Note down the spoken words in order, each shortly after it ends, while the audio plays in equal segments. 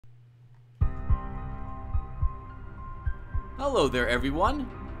Hello there, everyone.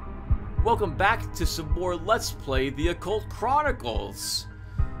 Welcome back to some more Let's Play the Occult Chronicles.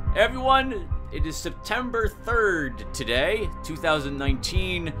 Everyone, it is September 3rd today,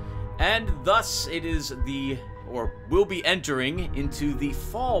 2019, and thus it is we'll be entering into the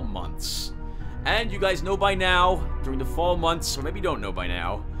fall months. And you guys know by now, during the fall months, or maybe you don't know by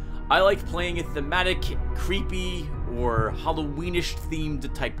now, I like playing thematic, creepy, or Halloweenish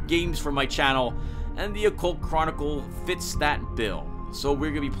themed type games for my channel, and the Occult Chronicle fits that bill. So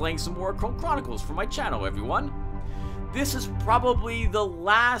we're going to be playing some more Occult Chronicles for my channel, everyone. This is probably the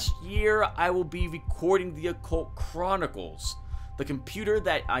last year I will be recording the Occult Chronicles. The computer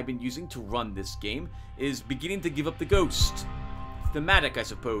that I've been using to run this game is beginning to give up the ghost. Thematic, I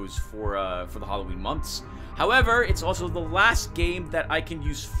suppose, for the Halloween months. However, it's also the last game that I can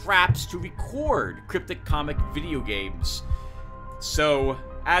use fraps to record cryptic comic video games. So,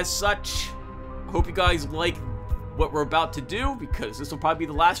 as such, I hope you guys like what we're about to do, because this will probably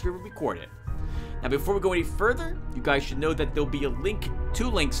be the last year we record it. Now, before we go any further, you guys should know that there'll be two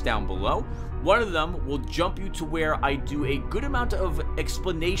links down below. One of them will jump you to where I do a good amount of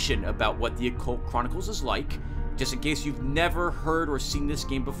explanation about what the Occult Chronicles is like, just in case you've never heard or seen this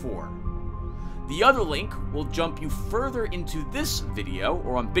game before. The other link will jump you further into this video,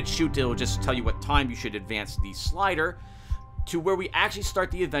 or on BitChute it'll just tell you what time you should advance the slider, to where we actually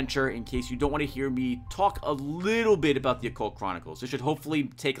start the adventure, in case you don't want to hear me talk a little bit about the Occult Chronicles. It should hopefully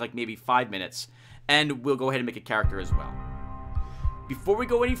take like maybe 5 minutes, and we'll go ahead and make a character as well. Before we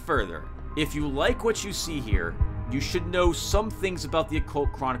go any further, if you like what you see here, you should know some things about the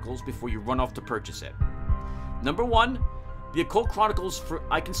Occult Chronicles before you run off to purchase it. Number one, the Occult Chronicles,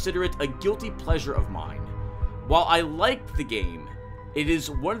 I consider it a guilty pleasure of mine. While I like the game, it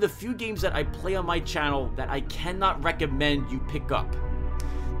is one of the few games that I play on my channel that I cannot recommend you pick up.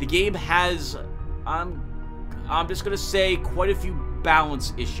 The game has, I'm just gonna say, quite a few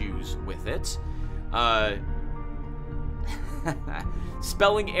balance issues with it.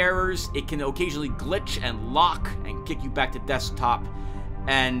 Spelling errors, it can occasionally glitch and lock and kick you back to desktop,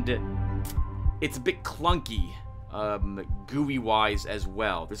 and it's a bit clunky, GUI-wise as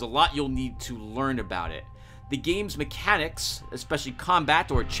well. There's a lot you'll need to learn about it. The game's mechanics, especially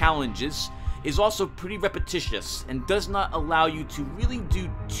combat or challenges, is also pretty repetitious and does not allow you to really do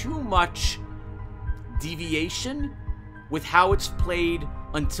too much deviation with how it's played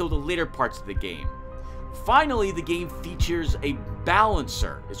until the later parts of the game. Finally, the game features a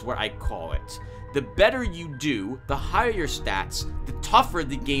balancer, is what I call it. The better you do, the higher your stats, the tougher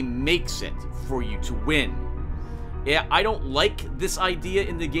the game makes it for you to win. Yeah, I don't like this idea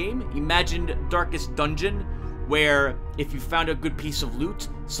in the game. Imagine Darkest Dungeon, where if you found a good piece of loot,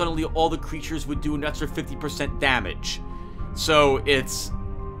 suddenly all the creatures would do an extra 50% damage. So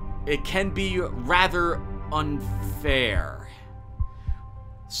it can be rather unfair.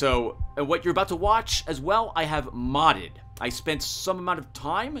 So, what you're about to watch as well, I have modded. I spent some amount of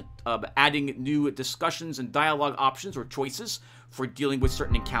time adding new discussions and dialogue options or choices for dealing with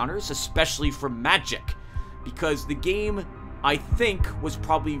certain encounters, especially for magic, because the game, I think, was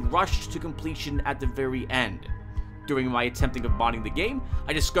probably rushed to completion at the very end. During my attempting of modding the game,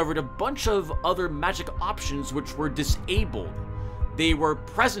 I discovered a bunch of other magic options which were disabled. They were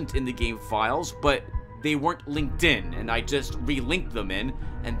present in the game files, but they weren't linked in, and I just re-linked them in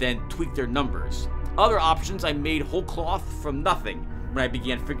and then tweaked their numbers. Other options I made whole cloth from nothing when I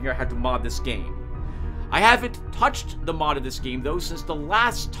began figuring out how to mod this game. I haven't touched the mod of this game though since the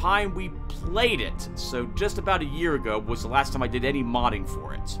last time we played it, so just about a year ago was the last time I did any modding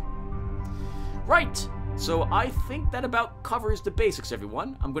for it. Right, so I think that about covers the basics,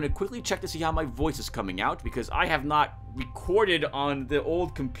 everyone. I'm going to quickly check to see how my voice is coming out, because I have not recorded on the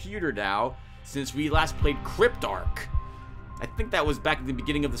old computer now since we last played Cryptarch. I think that was back at the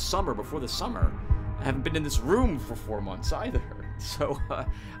beginning of the summer, before the summer. I haven't been in this room for 4 months either. So,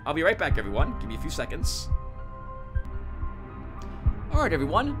 I'll be right back, everyone. Give me a few seconds. Alright,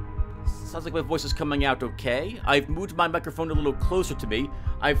 everyone. Sounds like my voice is coming out okay. I've moved my microphone a little closer to me.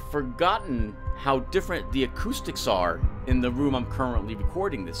 I've forgotten how different the acoustics are in the room I'm currently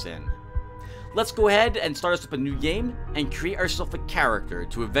recording this in. Let's go ahead and start us up a new game and create ourselves a character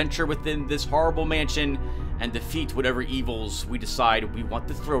to adventure within this horrible mansion and defeat whatever evils we decide we want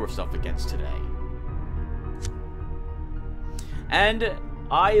to throw ourselves against today. And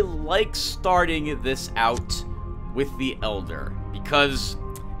I like starting this out with the Elder, because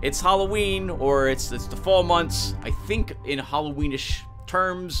it's Halloween, or it's the fall months, I think in Halloweenish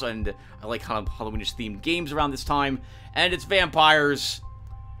terms, and I like kind of Halloweenish themed games around this time, and it's vampires.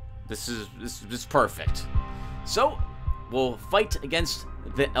 This is perfect. So, we'll fight against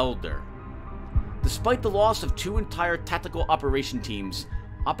the Elder. Despite the loss of 2 entire tactical operation teams,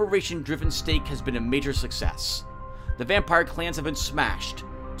 Operation Driven Stake has been a major success. The vampire clans have been smashed,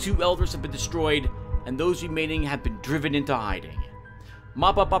 2 elders have been destroyed, and those remaining have been driven into hiding.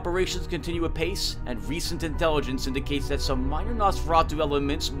 Mop-up operations continue apace, and recent intelligence indicates that some minor Nosferatu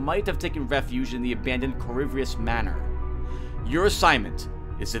elements might have taken refuge in the abandoned Corivrius Manor. Your assignment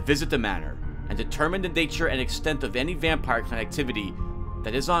is to visit the manor and determine the nature and extent of any vampire clan activity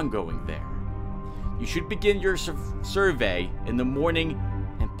that is ongoing there. You should begin your survey in the morning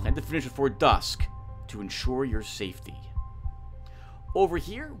and plan to finish before dusk to ensure your safety. Over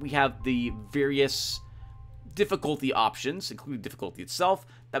here, we have the various difficulty options, including difficulty itself,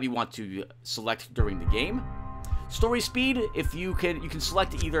 that we want to select during the game. Story speed, if you can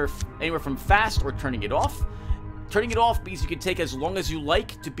select either anywhere from fast or turning it off. Turning it off means you can take as long as you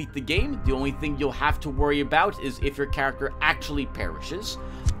like to beat the game. The only thing you'll have to worry about is if your character actually perishes.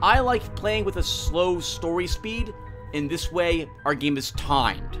 I like playing with a slow story speed. In this way, our game is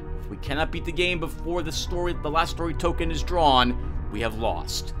timed. If we cannot beat the game before the last story token is drawn, we have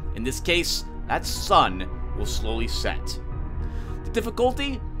lost. In this case, that sun will slowly set. The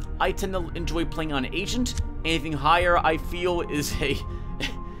difficulty, I tend to enjoy playing on Agent. Anything higher, I feel, is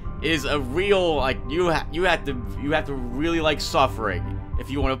a real, like, you have to really like suffering if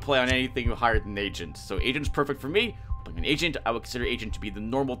you want to play on anything higher than Agent. So Agent's perfect for me. Playing on Agent, I would consider Agent to be the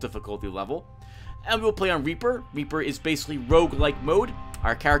normal difficulty level. And we'll play on Reaper. Reaper is basically roguelike mode.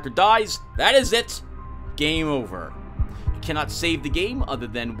 Our character dies. That is it. Game over. You cannot save the game other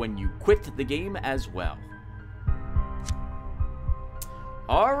than when you quit the game as well.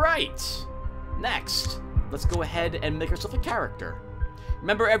 Alright. Next, let's go ahead and make ourselves a character.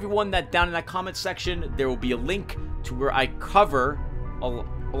 Remember, everyone, that down in that comment section, there will be a link to where I cover a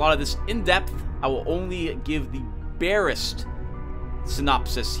lot of this in depth. I will only give the barest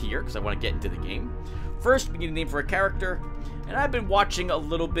synopsis here, because I want to get into the game. First, we need a name for a character, and I've been watching a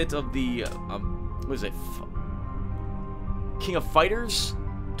little bit of the, what is it, King of Fighters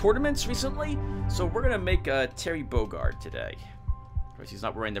tournaments recently, so we're going to make Terry Bogard today. Of course, he's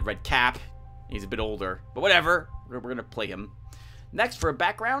not wearing the red cap, he's a bit older, but whatever, we're going to play him. Next, for a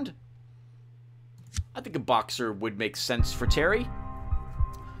background, I think a boxer would make sense for Terry.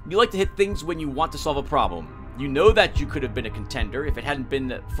 You like to hit things when you want to solve a problem. You know that you could have been a contender if it hadn't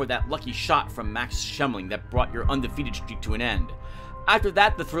been for that lucky shot from Max Schemling that brought your undefeated streak to an end. After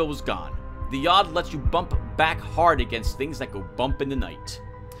that, the thrill was gone. The yod lets you bump back hard against things that go bump in the night.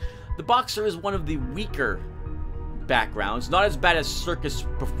 The boxer is one of the weaker backgrounds, not as bad as circus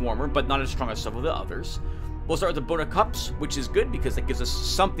performer, but not as strong as some of the others. We'll start with the Bona Cups, which is good because that gives us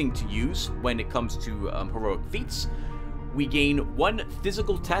something to use when it comes to heroic feats. We gain 1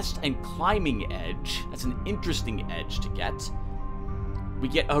 physical test and climbing edge. That's an interesting edge to get. We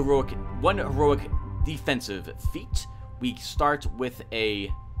get a 1 heroic defensive feat. We start with a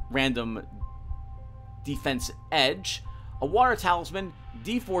random defense edge, a water talisman,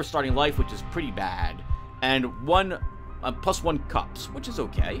 D4 starting life, which is pretty bad, and +1 cups, which is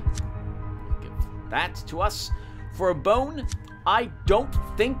okay. Give that to us. For a bone, I don't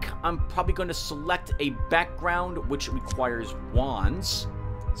think I'm probably going to select a background which requires wands.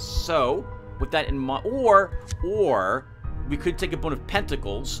 So, with that in mind, or we could take a bone of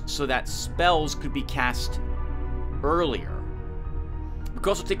pentacles so that spells could be cast earlier. We could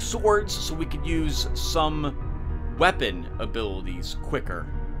also take swords so we could use some weapon abilities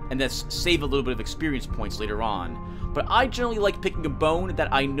quicker and thus save a little bit of experience points later on. But I generally like picking a bone that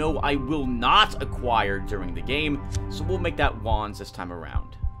I know I will not acquire during the game, so we'll make that wands this time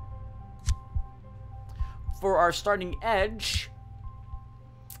around. For our starting edge,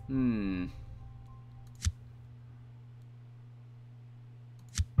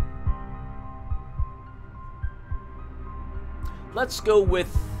 let's go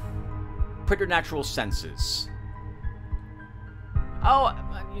with preternatural senses. Oh,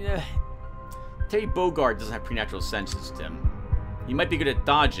 yeah. Terry Bogard doesn't have preternatural senses, Tim. He might be good at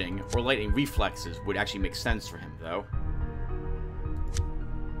dodging, or lightning reflexes would actually make sense for him, though.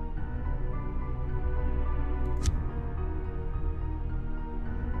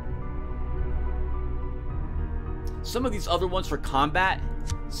 Some of these other ones for combat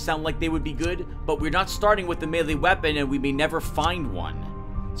sound like they would be good, but we're not starting with the melee weapon, and we may never find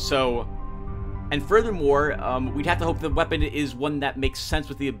one. So, and furthermore, we'd have to hope the weapon is one that makes sense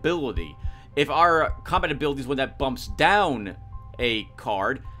with the ability. If our combat ability is one that bumps down a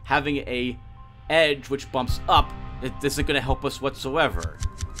card, having a edge which bumps up, this isn't going to help us whatsoever.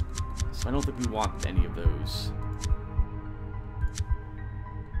 So I don't think we want any of those.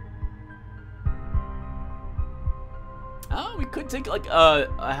 Oh, we could take like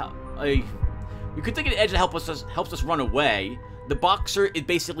a You could take an edge that helps us run away. The boxer is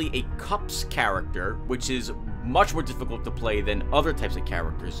basically a cups character, which is much more difficult to play than other types of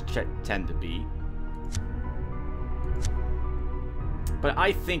characters tend to be. But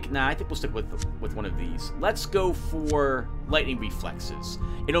I think we'll stick with one of these. Let's go for lightning reflexes.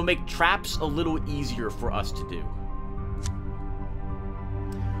 It'll make traps a little easier for us to do.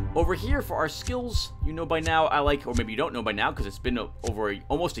 Over here for our skills, you know by now, or maybe you don't know by now because it's been over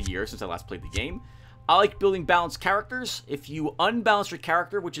almost a year since I last played the game. I like building balanced characters. If you unbalance your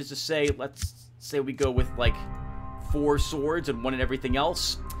character, which is to say, let's say we go with like 4 swords and 1 in everything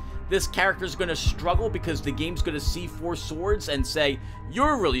else, this character's going to struggle because the game's going to see 4 swords and say,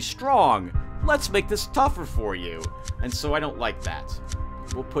 you're really strong. Let's make this tougher for you. And so I don't like that.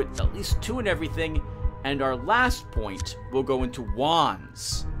 We'll put at least 2 in everything. And our last point will go into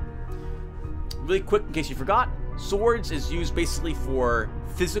wands. Really quick, in case you forgot, swords is used basically for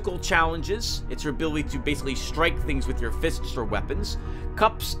physical challenges. It's your ability to basically strike things with your fists or weapons.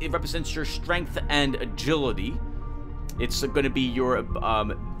 Cups, it represents your strength and agility. It's going to be your,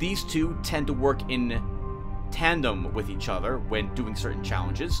 these two tend to work in tandem with each other when doing certain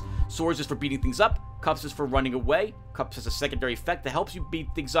challenges. Swords is for beating things up. Cups is for running away. Cups has a secondary effect that helps you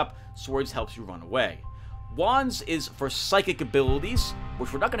beat things up. Swords helps you run away. Wands is for psychic abilities,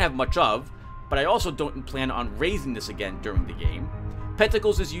 which we're not going to have much of, but I also don't plan on raising this again during the game.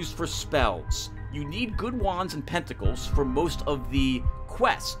 Pentacles is used for spells. You need good wands and pentacles for most of the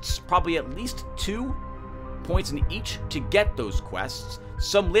quests, probably at least 2 points in each to get those quests.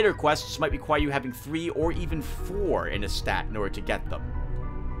 Some later quests might require you having 3 or even 4 in a stat in order to get them.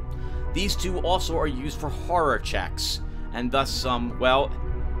 These 2 also are used for horror checks, and thus, well,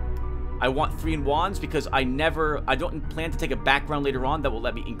 I want 3 in wands because I don't plan to take a background later on that will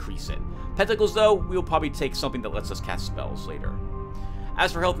let me increase it. Pentacles, though, we'll probably take something that lets us cast spells later.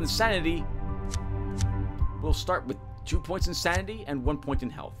 As for health and sanity, we'll start with 2 points in sanity and 1 point in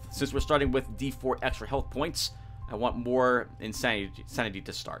health. Since we're starting with D4 extra health points, I want more in sanity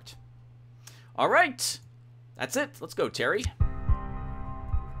to start. Alright, that's it. Let's go, Terry.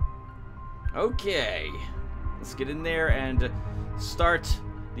 Okay, let's get in there and start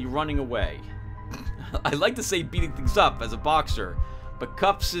the running away. I like to say beating things up as a boxer, but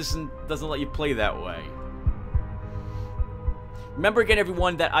Cups doesn't let you play that way. Remember again,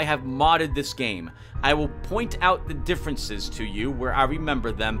 everyone, that I have modded this game. I will point out the differences to you where I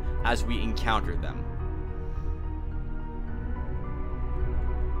remember them as we encounter them.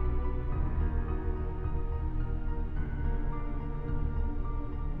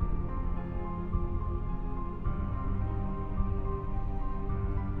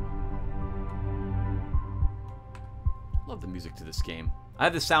 Love the music to this game. I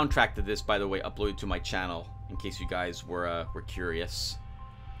have the soundtrack to this, by the way, uploaded to my channel, in case you guys were curious.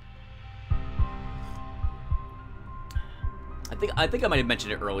 I think I might have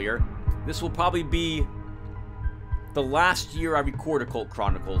mentioned it earlier. This will probably be the last year I record Occult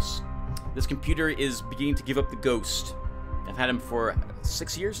Chronicles. This computer is beginning to give up the ghost. I've had him for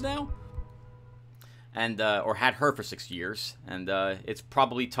 6 years now, and or had her for 6 years, and it's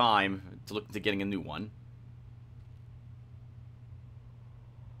probably time to look into getting a new one.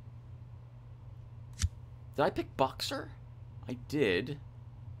 Did I pick boxer? I did.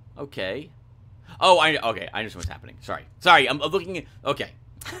 Okay. Oh, okay. I understand what's happening. Sorry. I'm looking at. Okay.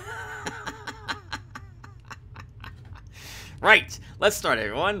 Right. Let's start,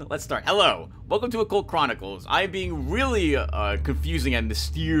 everyone. Let's start. Hello. Welcome to Occult Chronicles. I'm being really confusing and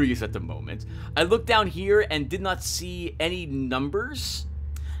mysterious at the moment. I looked down here and did not see any numbers,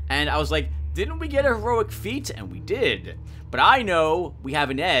 and I was like, didn't we get a heroic feat? And we did. But I know we have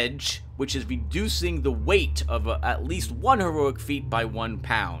an edge, which is reducing the weight of at least 1 heroic feat by 1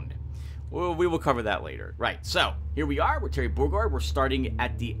 pound. Well, we will cover that later. Right, so here we are. We're Terry Borgard. We're starting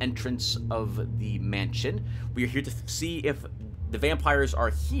at the entrance of the mansion. We are here to see if the vampires are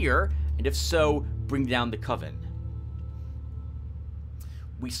here, and if so, bring down the coven.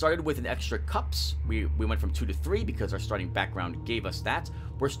 We started with an extra cups. We went from 2 to 3 because our starting background gave us that.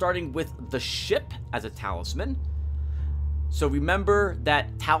 We're starting with the ship as a talisman. So remember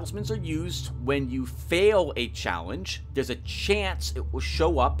that talismans are used when you fail a challenge. There's a chance it will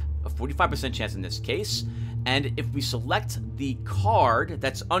show up, a 45% chance in this case. And if we select the card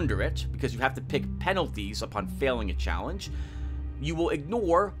that's under it, because you have to pick penalties upon failing a challenge, you will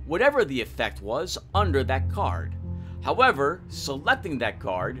ignore whatever the effect was under that card. However, selecting that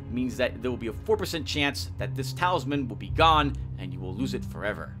card means that there will be a 4% chance that this talisman will be gone and you will lose it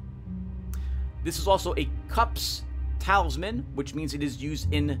forever. This is also a cups talisman, which means it is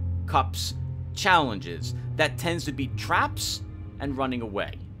used in cups challenges. That tends to be traps and running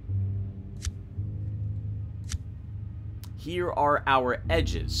away. here are our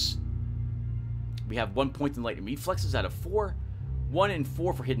edges. We have 1 point in lightning reflexes out of 4. 1 and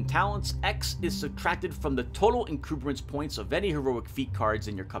 4 for hidden talents. X is subtracted from the total encumbrance points of any heroic feat cards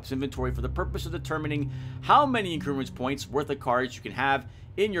in your cup's inventory for the purpose of determining how many encumbrance points worth of cards you can have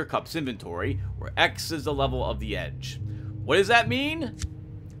in your cup's inventory, where X is the level of the edge. What does that mean?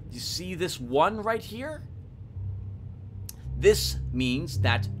 You see this 1 right here? This means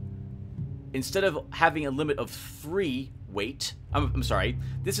that instead of having a limit of 3 weight, I'm sorry,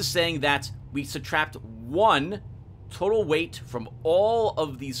 this is saying that we subtract 1 total weight from all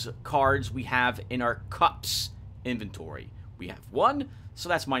of these cards we have in our cups inventory. We have 1, so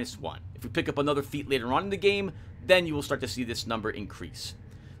that's -1. If we pick up another feat later on in the game, then you will start to see this number increase.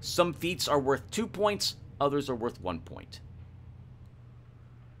 Some feats are worth 2 points, others are worth 1 point.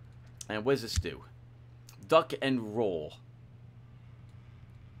 And what does this do? Duck and roll.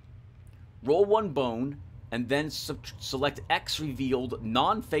 Roll 1 bone, and then select X revealed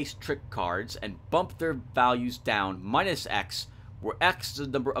non-face trick cards and bump their values down -X, where X is the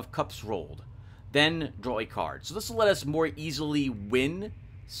number of cups rolled. Then draw a card. So this will let us more easily win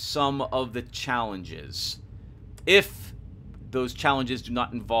some of the challenges, if those challenges do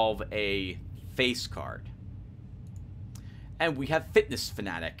not involve a face card. And we have Fitness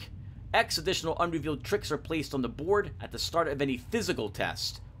Fanatic. X additional unrevealed tricks are placed on the board at the start of any physical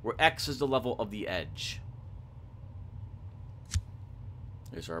test, where X is the level of the edge.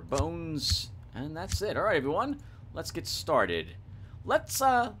 There's our bones, and that's it. All right, everyone, let's get started. Let's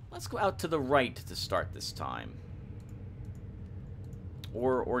go out to the right to start this time,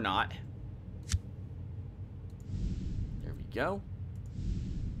 or not. There we go.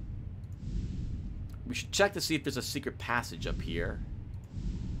 We should check to see if there's a secret passage up here.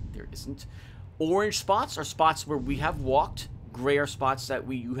 There isn't. Orange spots are spots where we have walked. Gray are spots that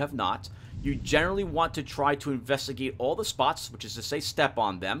you have not. You generally want to try to investigate all the spots, which is to say step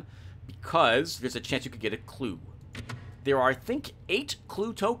on them, because there's a chance you could get a clue. There are, I think, 8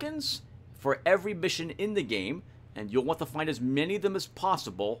 clue tokens for every mission in the game, and you'll want to find as many of them as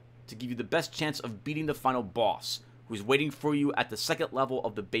possible to give you the best chance of beating the final boss, who's waiting for you at the 2nd level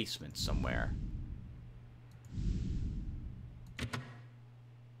of the basement somewhere.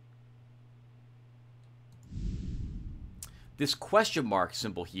 This question mark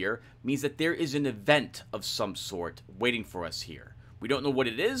symbol here means that there is an event of some sort waiting for us here. We don't know what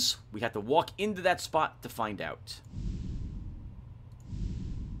it is. We have to walk into that spot to find out.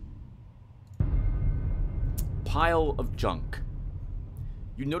 Pile of junk.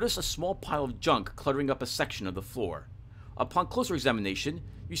 You notice a small pile of junk cluttering up a section of the floor. Upon closer examination,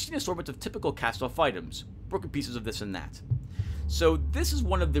 you see an assortment of typical cast-off items, broken pieces of this and that. So this is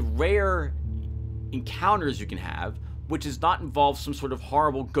one of the rare encounters you can have, which does not involve some sort of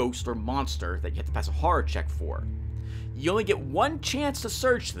horrible ghost or monster that you have to pass a horror check for. You only get 1 chance to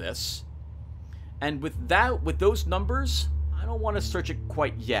search this, and with those numbers, I don't want to search it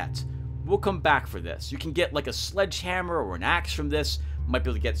quite yet. We'll come back for this. You can get like a sledgehammer or an axe from this. You might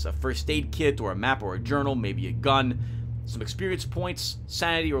be able to get a first aid kit or a map or a journal, maybe a gun, some experience points,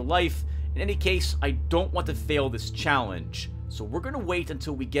 sanity or life. In any case, I don't want to fail this challenge, so we're going to wait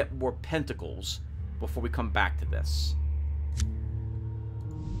until we get more pentacles before we come back to this.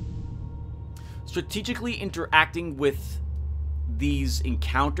 Strategically interacting with these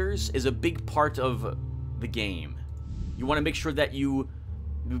encounters is a big part of the game. You want to make sure that you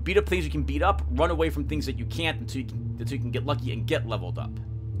beat up things you can beat up, run away from things that you can't until you can get lucky and get leveled up.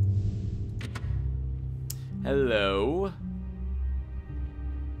 Hello.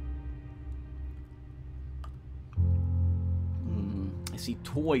 I see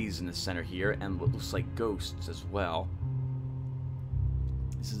toys in the center here and what looks like ghosts as well.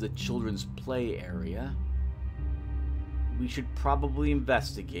 This is the children's play area. We should probably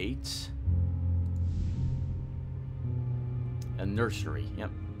investigate. A nursery,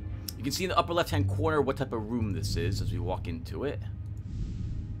 yep. You can see in the upper left-hand corner what type of room this is as we walk into it.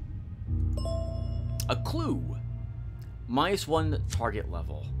 A clue. -1 target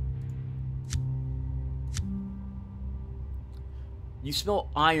level. You smell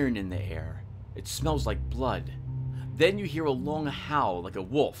iron in the air. It smells like blood. Then you hear a long howl like a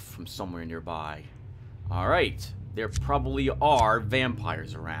wolf from somewhere nearby. Alright, there probably are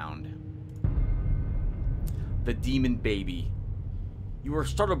vampires around. The demon baby. You are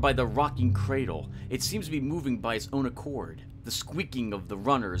startled by the rocking cradle. It seems to be moving by its own accord. The squeaking of the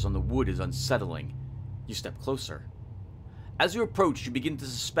runners on the wood is unsettling. You step closer. As you approach, you begin to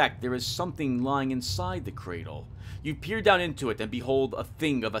suspect there is something lying inside the cradle. You peer down into it and behold a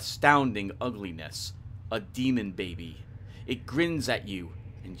thing of astounding ugliness. A demon baby. It grins at you,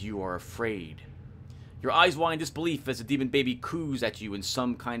 and you are afraid. Your eyes wide in disbelief as the demon baby coos at you in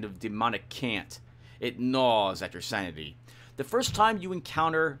some kind of demonic cant. It gnaws at your sanity. The first time you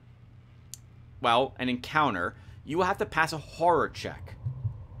encounter, well, an encounter, you will have to pass a horror check.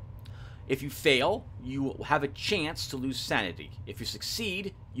 If you fail, you will have a chance to lose sanity. If you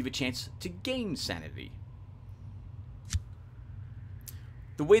succeed, you have a chance to gain sanity.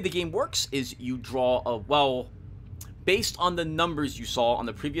 The way the game works is you draw a, well, based on the numbers you saw on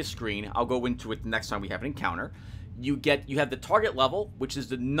the previous screen, I'll go into it the next time we have an encounter. You have the target level, which is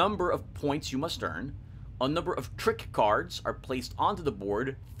the number of points you must earn. A number of trick cards are placed onto the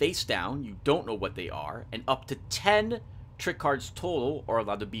board, face down, you don't know what they are, and up to 10 trick cards total are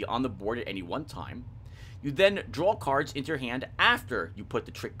allowed to be on the board at any one time. You then draw cards into your hand after you put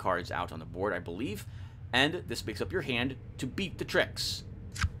the trick cards out on the board, I believe, and this makes up your hand to beat the tricks.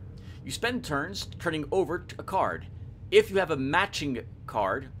 You spend turns turning over a card. If you have a matching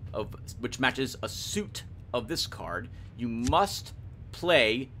card, which matches a suit of this card, you must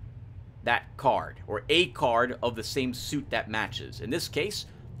play that card, or a card of the same suit that matches. In this case,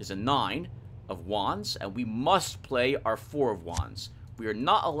 there's a 9 of wands, and we must play our 4 of wands. We are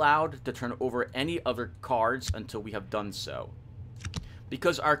not allowed to turn over any other cards until we have done so.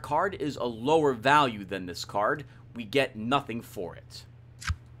 Because our card is a lower value than this card, we get nothing for it.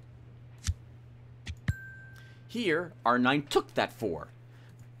 Here, our 9 took that 4.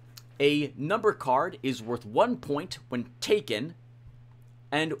 A number card is worth 1 point when taken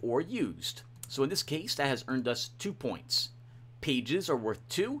and or used. So in this case, that has earned us 2 points. Pages are worth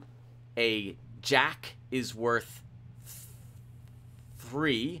 2. A jack is worth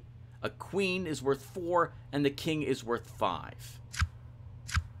 3. A queen is worth 4. And the king is worth 5.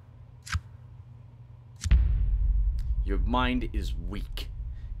 Your mind is weak.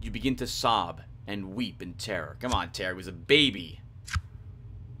 You begin to sob and weep in terror. Come on, Terry. It was a baby.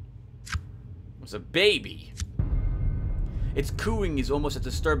 It was a baby. Its cooing is almost as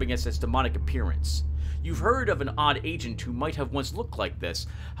disturbing as its demonic appearance. You've heard of an odd agent who might have once looked like this.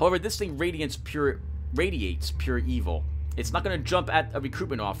 However, this thing radiates pure evil. It's not going to jump at a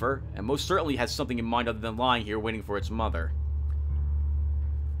recruitment offer, and most certainly has something in mind other than lying here waiting for its mother.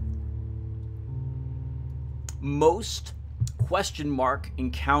 Most question mark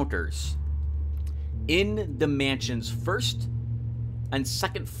encounters in the mansion's first and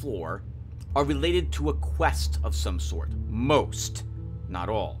second floor are related to a quest of some sort. Most, not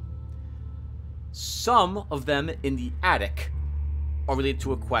all. Some of them in the attic are related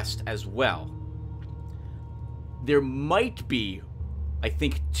to a quest as well. There might be, I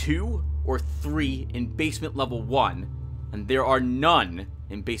think, 2 or 3 in basement level 1, and there are none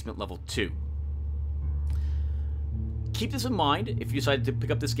in basement level 2. Keep this in mind if you decide to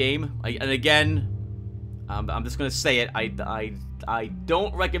pick up this game. And again, I'm just going to say it. I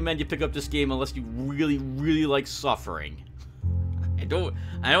don't recommend you pick up this game unless you really, really like suffering. I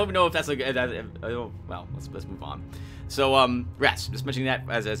don't know if that's a good... well, let's move on. So, rest. Just mentioning that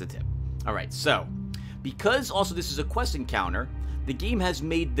as a tip. Alright, so, because also this is a quest encounter, the game has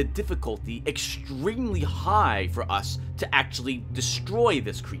made the difficulty extremely high for us to actually destroy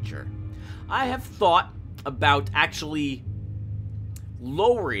this creature. I have thought about actually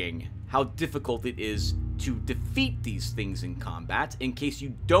lowering how difficult it is to defeat these things in combat in case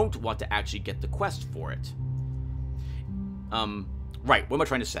you don't want to actually get the quest for it. Right, what am I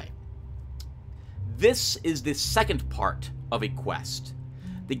trying to say? This is the second part of a quest.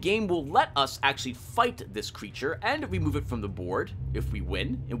 The game will let us actually fight this creature and remove it from the board if we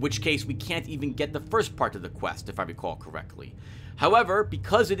win, in which case we can't even get the first part of the quest, if I recall correctly. However,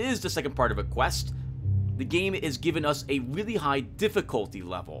 because it is the second part of a quest, the game is giving us a really high difficulty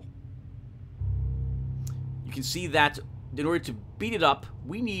level. You can see that in order to beat it up,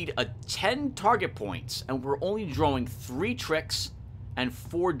 we need 10 target points, and we're only drawing 3 tricks and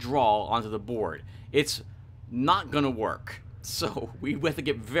 4 draw onto the board. It's not gonna work, so we have to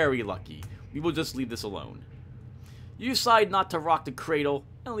get very lucky. We will just leave this alone. You decide not to rock the cradle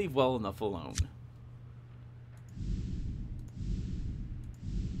and leave well enough alone.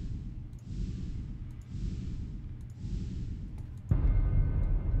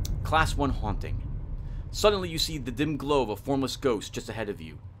 Class 1 Haunting. Suddenly you see the dim glow of a formless ghost just ahead of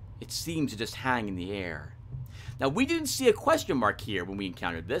you. It seems to just hang in the air. Now, we didn't see a question mark here when we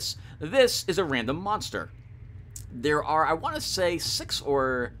encountered this. This is a random monster. There are, I want to say, 6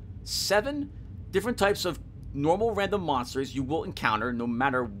 or 7 different types of normal random monsters you will encounter no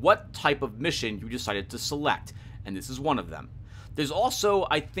matter what type of mission you decided to select, and this is one of them. There's also,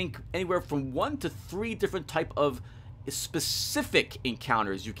 I think, anywhere from 1 to 3 different type of specific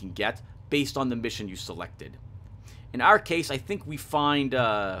encounters you can get based on the mission you selected. In our case, I think we find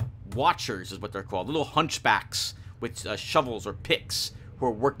Watchers is what they're called. Little hunchbacks with shovels or picks who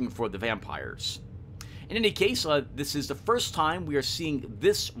are working for the vampires. In any case, this is the first time we are seeing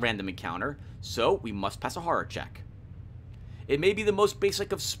this random encounter, so we must pass a horror check. It may be the most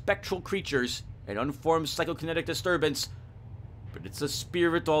basic of spectral creatures, an unformed psychokinetic disturbance, but it's a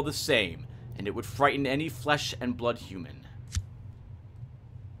spirit all the same, and it would frighten any flesh and blood human.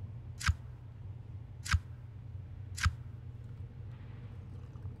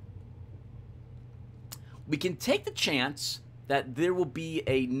 We can take the chance that there will be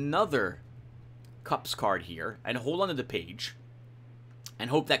another Cups card here, and hold on to the page, and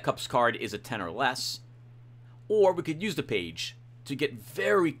hope that Cups card is a 10 or less, or we could use the page to get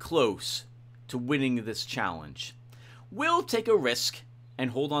very close to winning this challenge. We'll take a risk and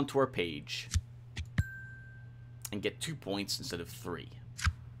hold on to our page and get 2 points instead of 3.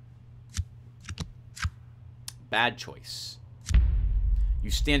 Bad choice. You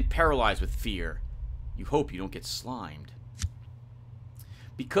stand paralyzed with fear. You hope you don't get slimed.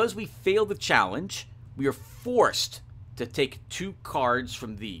 Because we failed the challenge, we are forced to take 2 cards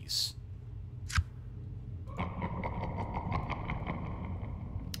from these.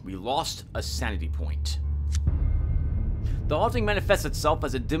 We lost a sanity point. The haunting manifests itself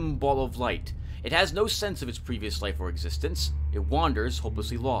as a dim ball of light. It has no sense of its previous life or existence. It wanders,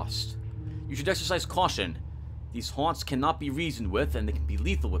 hopelessly lost. You should exercise caution. These haunts cannot be reasoned with, and they can be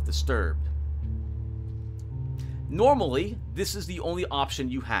lethal if disturbed. Normally, this is the only option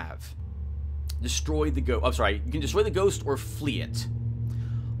you have. Destroy the ghost. I'm sorry, you can destroy the ghost or flee it.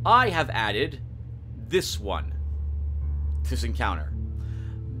 I have added this one to this encounter.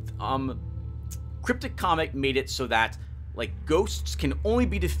 Cryptic Comic made it so that, like, ghosts can only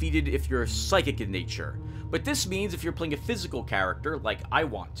be defeated if you're psychic in nature. But this means if you're playing a physical character, like I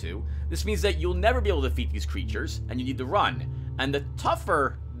want to, this means that you'll never be able to defeat these creatures, and you need to run. And the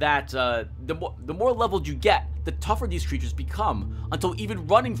tougher that, the more leveled you get, the tougher these creatures become, until even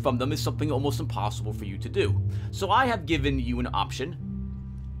running from them is something almost impossible for you to do. So I have given you an option,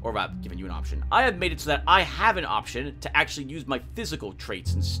 or rather, given you an option. I have made it so that I have an option to actually use my physical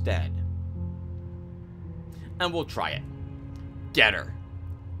traits instead. And we'll try it. Get her.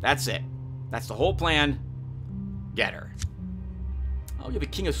 That's it. That's the whole plan. Get her. Oh, you have a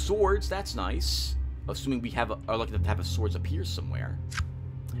King of Swords. That's nice. Assuming we are lucky enough to have a swords up here somewhere.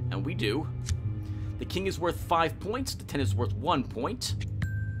 And we do. The King is worth 5 points. The 10 is worth 1 point.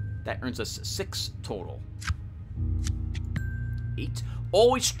 That earns us 6 total. 8.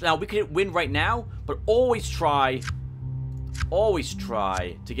 Now, we could win right now, but always try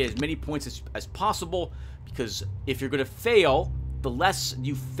to get as many points as possible, because if you're going to fail, the less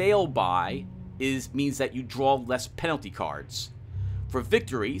you fail by means that you draw less penalty cards. For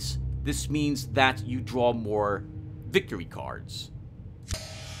victories, this means that you draw more victory cards.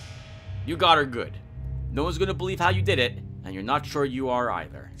 You got her good. No one's going to believe how you did it, and you're not sure you are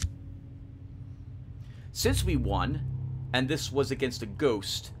either. Since we won, and this was against a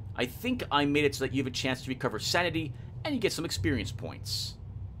ghost, I think I made it so that you have a chance to recover sanity, and you get some experience points.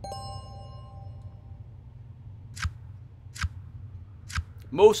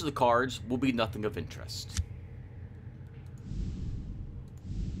 Most of the cards will be nothing of interest.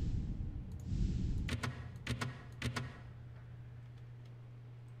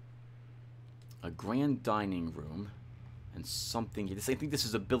 A grand dining room and something. I think this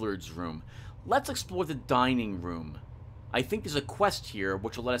is a billiards room. Let's explore the dining room. I think there's a quest here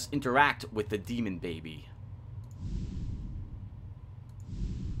which will let us interact with the demon baby.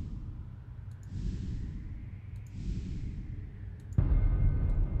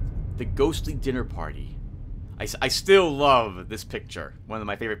 The ghostly dinner party. I still love this picture. One of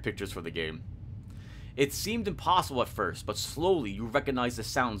my favorite pictures for the game. It seemed impossible at first, but slowly you recognize the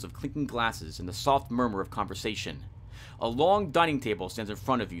sounds of clinking glasses and the soft murmur of conversation. A long dining table stands in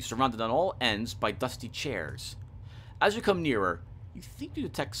front of you, surrounded on all ends by dusty chairs. As you come nearer, you think you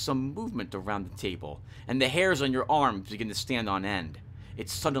detect some movement around the table, and the hairs on your arms begin to stand on end.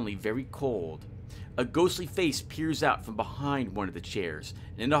 It's suddenly very cold. A ghostly face peers out from behind one of the chairs,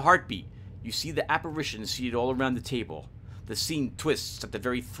 and in a heartbeat, you see the apparition seated all around the table. The scene twists at the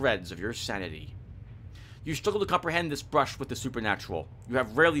very threads of your sanity. You struggle to comprehend this brush with the supernatural. You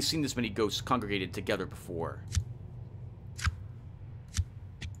have rarely seen this many ghosts congregated together before.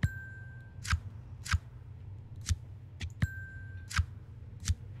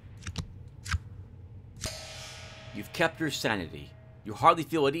 You've kept your sanity. You hardly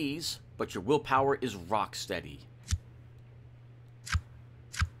feel at ease, but your willpower is rock steady.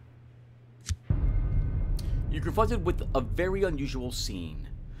 You're confronted with a very unusual scene.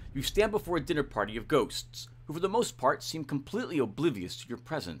 You stand before a dinner party of ghosts. who for the most part seem completely oblivious to your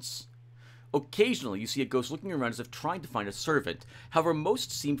presence. Occasionally, you see a ghost looking around as if trying to find a servant. However,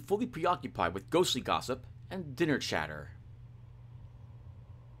 most seem fully preoccupied with ghostly gossip and dinner chatter.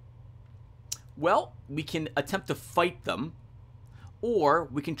 Well, we can attempt to fight them, or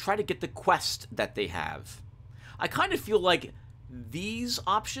we can try to get the quest that they have. I kind of feel like these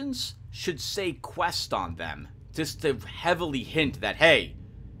options should say quest on them, just to heavily hint that, hey,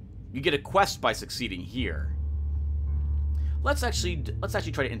 you get a quest by succeeding here. Let's actually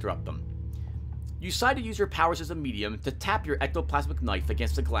try to interrupt them. You decide to use your powers as a medium to tap your ectoplasmic knife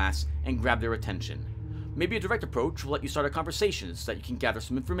against the glass and grab their attention. Maybe a direct approach will let you start a conversation so that you can gather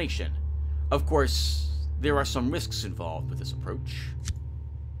some information. Of course, there are some risks involved with this approach.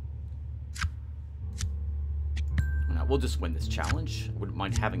 Now, we'll just win this challenge. I wouldn't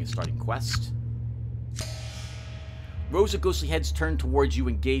mind having a starting quest. Rows of ghostly heads turn towards you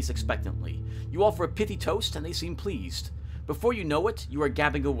and gaze expectantly. You offer a pithy toast and they seem pleased. Before you know it, you are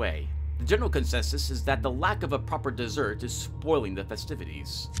gabbing away. The general consensus is that the lack of a proper dessert is spoiling the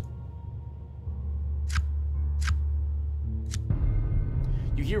festivities.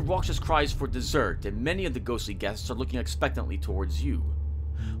 You hear raucous cries for dessert, and many of the ghostly guests are looking expectantly towards you.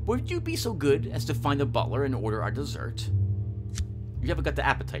 Would you be so good as to find the butler and order our dessert? You haven't got the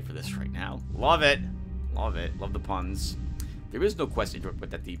appetite for this right now. Love it. Love it. Love the puns. There is no quest to interrupt with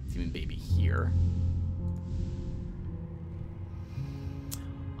that demon baby here.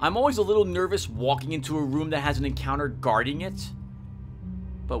 I'm always a little nervous walking into a room that has an encounter guarding it,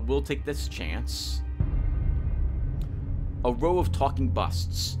 but we'll take this chance. A row of talking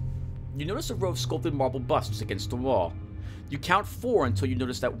busts. You notice a row of sculpted marble busts against the wall. You count 4 until you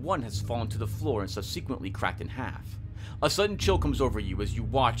notice that one has fallen to the floor and subsequently cracked in half. A sudden chill comes over you as you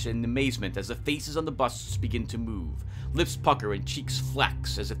watch in amazement as the faces on the busts begin to move. Lips pucker and cheeks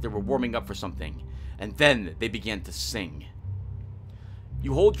flex as if they were warming up for something. And then they began to sing.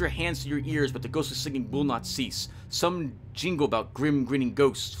 You hold your hands to your ears, but the ghostly singing will not cease. Some jingle about grim, grinning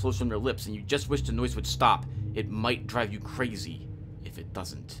ghosts flows from their lips, and you just wish the noise would stop. It might drive you crazy if it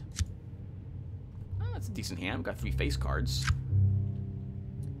doesn't. Oh, that's a decent hand. We've got 3 face cards.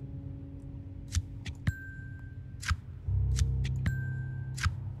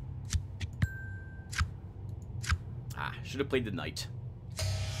 Should have played the knight.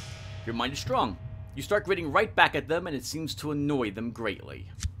 Your mind is strong. You start grinning right back at them, and it seems to annoy them greatly.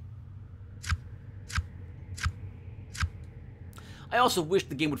 I also wish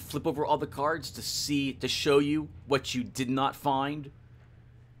the game would flip over all the cards to show you what you did not find.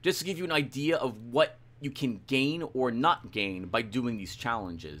 Just to give you an idea of what you can gain or not gain by doing these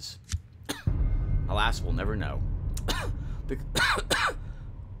challenges. Alas, we'll never know.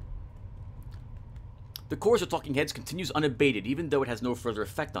 The chorus of talking heads continues unabated, even though it has no further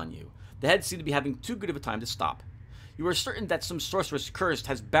effect on you. The heads seem to be having too good of a time to stop. You are certain that some sorceress cursed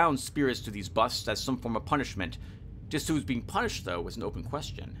has bound spirits to these busts as some form of punishment. Just who's being punished, though, is an open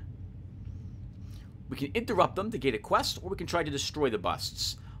question. We can interrupt them to get a quest, or we can try to destroy the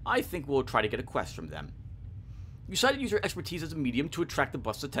busts. I think we'll try to get a quest from them. You decide to use your expertise as a medium to attract the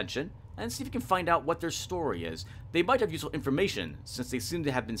bust's attention, and see if you can find out what their story is. They might have useful information, since they seem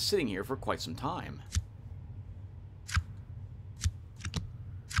to have been sitting here for quite some time.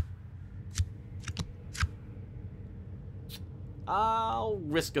 I'll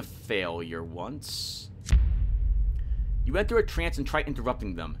risk a failure once. You enter a trance and try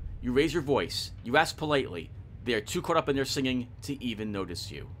interrupting them. You raise your voice. You ask politely. They are too caught up in their singing to even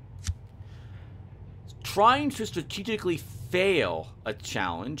notice you. Trying to strategically fail a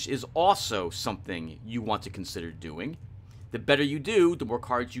challenge is also something you want to consider doing. The better you do, the more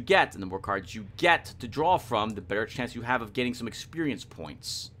cards you get, and the more cards you get to draw from, the better chance you have of getting some experience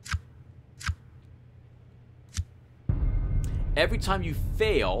points. Every time you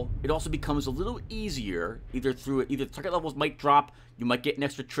fail, it also becomes a little easier, either target levels might drop, you might get an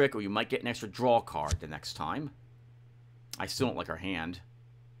extra trick, or you might get an extra draw card the next time. I still don't like our hand.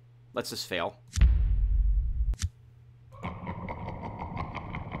 Let's just fail.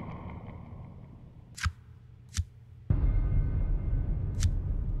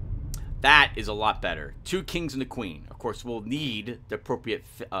 That is a lot better. 2 kings and a queen. Of course, we'll need the appropriate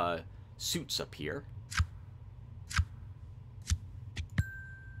suits up here.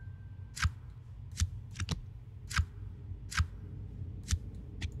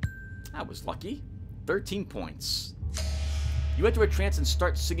 That was lucky. 13 points. You enter a trance and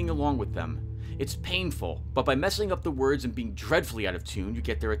start singing along with them. It's painful, but by messing up the words and being dreadfully out of tune, you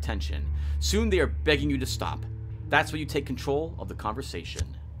get their attention. Soon they are begging you to stop. That's when you take control of the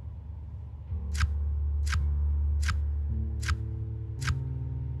conversation.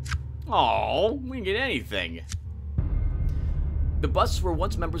 Oh, we didn't get anything. The Busts were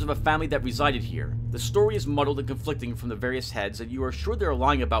once members of a family that resided here. The story is muddled and conflicting from the various heads, and you are sure they're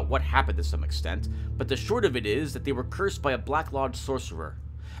lying about what happened to some extent, but the short of it is that they were cursed by a Black Lodge sorcerer.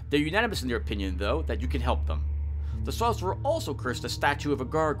 They're unanimous in their opinion, though, that you can help them. The sorcerer also cursed a statue of a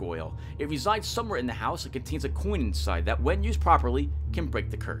gargoyle. It resides somewhere in the house and contains a coin inside that, when used properly, can break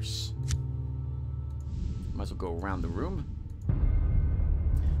the curse. Might as well go around the room.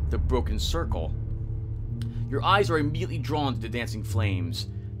 The Broken Circle. Your eyes are immediately drawn to the dancing flames.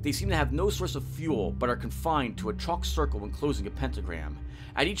 They seem to have no source of fuel, but are confined to a chalk circle enclosing a pentagram.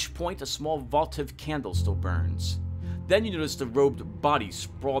 At each point, a small votive candle still burns. Then you notice the robed body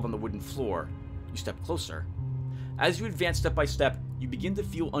sprawled on the wooden floor. You step closer. As you advance step by step, you begin to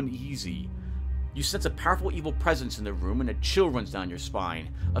feel uneasy. You sense a powerful evil presence in the room, and a chill runs down your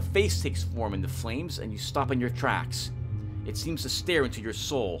spine. A face takes form in the flames, and you stop in your tracks. It seems to stare into your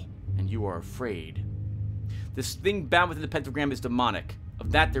soul, and you are afraid. This thing bound within the pentagram is demonic.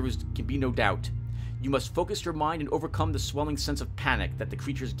 Of that there can be no doubt. You must focus your mind and overcome the swelling sense of panic that the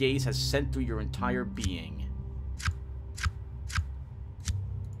creature's gaze has sent through your entire being.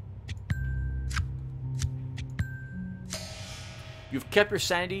 You've kept your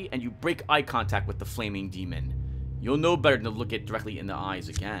sanity, and you break eye contact with the flaming demon. You'll know better than to look it directly in the eyes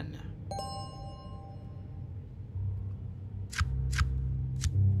again.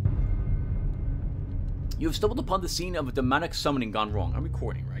 You have stumbled upon the scene of a demonic summoning gone wrong. I'm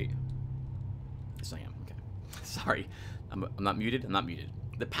recording, right? Yes, I am. Okay. Sorry. I'm not muted. I'm not muted.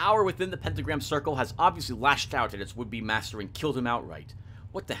 The power within the pentagram circle has obviously lashed out at its would-be master and killed him outright.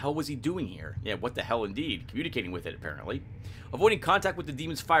 What the hell was he doing here? Yeah, what the hell indeed. Communicating with it, apparently. Avoiding contact with the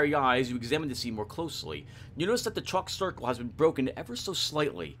demon's fiery eyes, you examine the scene more closely. You notice that the chalk circle has been broken ever so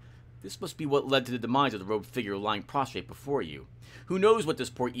slightly. This must be what led to the demise of the robed figure lying prostrate before you. Who knows what this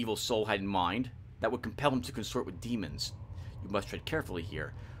poor evil soul had in mind that would compel him to consort with demons. You must tread carefully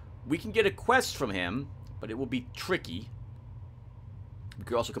here. We can get a quest from him, but it will be tricky. We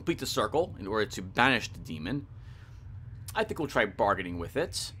could also complete the circle in order to banish the demon. I think we'll try bargaining with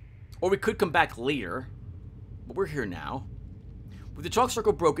it. Or we could come back later. But we're here now. With the chalk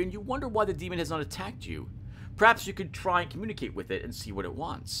circle broken, you wonder why the demon has not attacked you. Perhaps you could try and communicate with it and see what it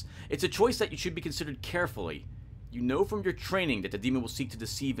wants. It's a choice that you should be considered carefully. You know from your training that the demon will seek to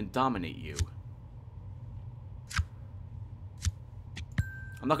deceive and dominate you.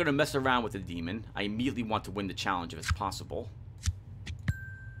 I'm not going to mess around with the demon. I immediately want to win the challenge if it's possible.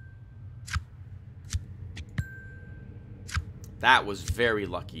 That was very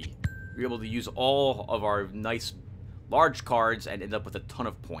lucky. We were able to use all of our nice large cards and end up with a ton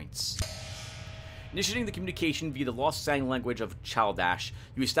of points. Initiating the communication via the lost sang language of Chaldash,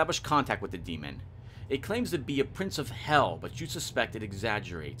 you establish contact with the demon. It claims to be a prince of hell, but you suspect it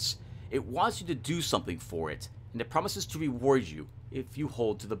exaggerates. It wants you to do something for it, and it promises to reward you if you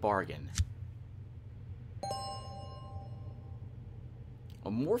hold to the bargain.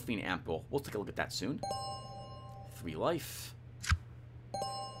 A morphine ampoule. We'll take a look at that soon. 3 life.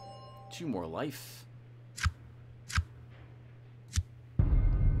 2 more life.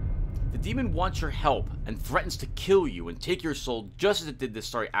 The demon wants your help and threatens to kill you and take your soul just as it did this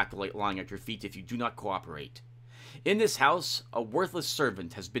sorry acolyte lying at your feet if you do not cooperate. In this house, a worthless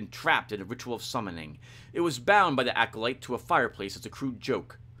servant has been trapped in a ritual of summoning. It was bound by the acolyte to a fireplace as a crude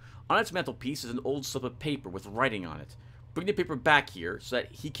joke. On its mantelpiece is an old slip of paper with writing on it. Bring the paper back here so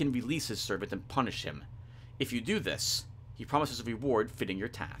that he can release his servant and punish him. If you do this, he promises a reward fitting your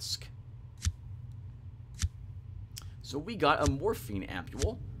task. So we got a morphine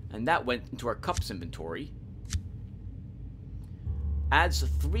ampoule, and that went into our cups inventory. Adds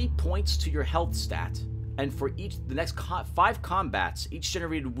 3 points to your health stat, and for the next 5 combats, each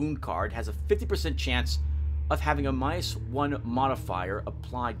generated wound card has a 50% chance of having a -1 modifier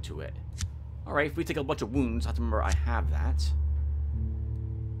applied to it. Alright, if we take a bunch of wounds, I have to remember I have that.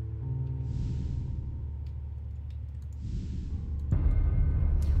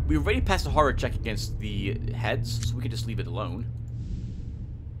 We already passed a horror check against the heads, so we can just leave it alone.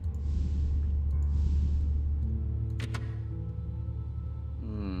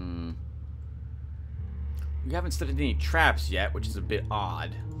 We haven't set any traps yet, which is a bit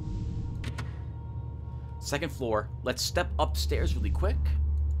odd. 2nd floor. Let's step upstairs really quick.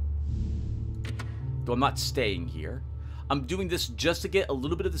 Though I'm not staying here. I'm doing this just to get a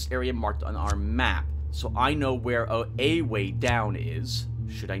little bit of this area marked on our map, so I know where a way down is,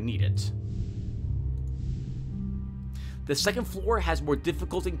 should I need it. The 2nd floor has more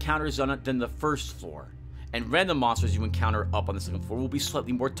difficult encounters on it than the 1st floor, and random monsters you encounter up on the 2nd floor will be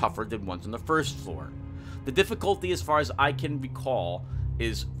slightly more tougher than ones on the 1st floor. The difficulty, as far as I can recall,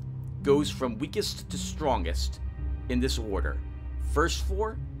 is goes from weakest to strongest in this order. First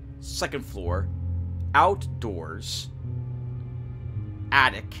floor, second floor, outdoors,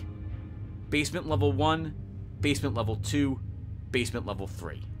 attic, basement level 1, basement level 2, basement level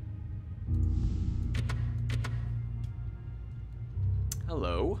 3.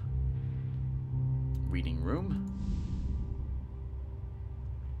 Hello. Reading room.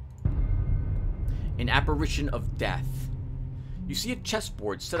 An apparition of death. You see a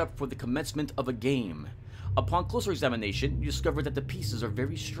chessboard set up for the commencement of a game. Upon closer examination, you discover that the pieces are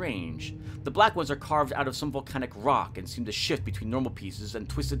very strange. The black ones are carved out of some volcanic rock and seem to shift between normal pieces and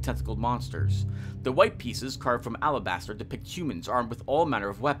twisted tentacled monsters. The white pieces, carved from alabaster, depict humans armed with all manner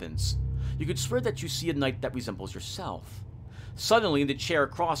of weapons. You could swear that you see a knight that resembles yourself. Suddenly, in the chair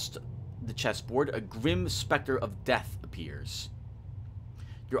across the chessboard, a grim specter of death appears.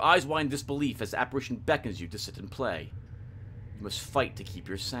 Your eyes widen in disbelief as the apparition beckons you to sit and play. You must fight to keep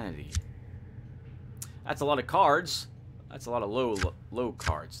your sanity. That's a lot of cards. That's a lot of low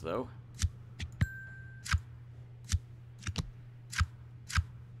cards, though.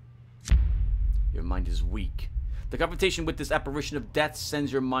 Your mind is weak. The confrontation with this apparition of death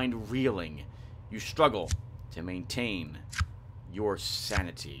sends your mind reeling. You struggle to maintain your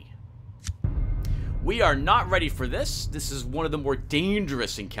sanity. We are not ready for this. This is one of the more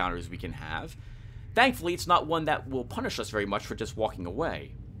dangerous encounters we can have. Thankfully, it's not one that will punish us very much for just walking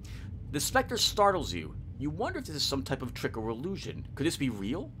away. The specter startles you. You wonder if this is some type of trick or illusion. Could this be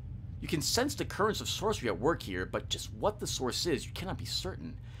real? You can sense the currents of sorcery at work here, but just what the source is, you cannot be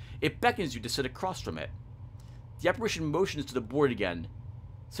certain. It beckons you to sit across from it. The apparition motions to the board again,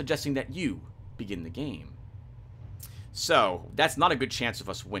 suggesting that you begin the game. So, that's not a good chance of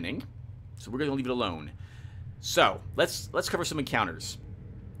us winning. So we're going to leave it alone. So, let's cover some encounters.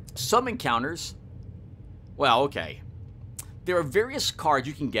 Some encounters, well, okay. There are various cards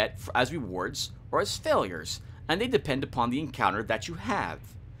you can get as rewards or as failures, and they depend upon the encounter that you have.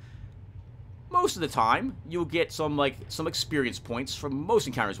 Most of the time, you'll get some experience points from most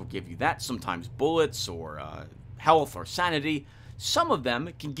encounters will give you that. Sometimes bullets or health or sanity. Some of them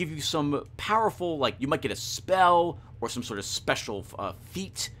can give you some powerful, like you might get a spell or some sort of special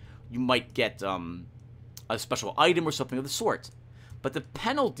feat. You might get a special item or something of the sort. But the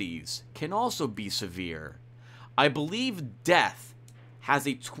penalties can also be severe. I believe death has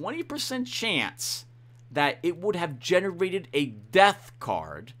a 20% chance that it would have generated a death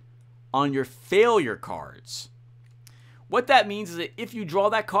card on your failure cards. What that means is that if you draw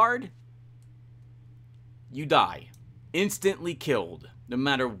that card, you die. Instantly killed, no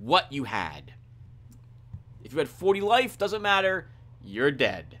matter what you had. If you had 40 life, doesn't matter, you're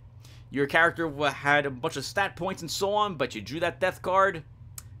dead. Your character had a bunch of stat points and so on, but you drew that death card,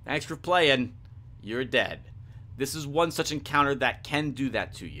 thanks for playing, you're dead. This is one such encounter that can do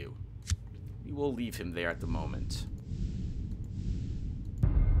that to you. We will leave him there at the moment.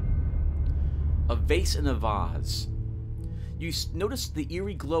 A vase in a vase. You noticed the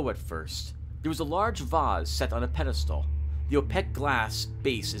eerie glow at first. There was a large vase set on a pedestal. The opaque glass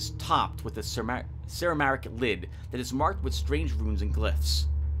base is topped with a ceramic lid that is marked with strange runes and glyphs.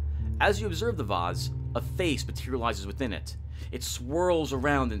 As you observe the vase, a face materializes within it. It swirls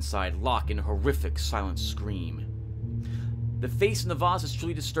around inside, locked in a horrific, silent scream. The face in the vase is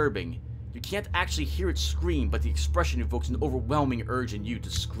truly disturbing. You can't actually hear it scream, but the expression evokes an overwhelming urge in you to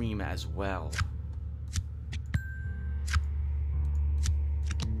scream as well.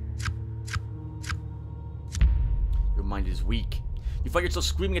 Your mind is weak. You find yourself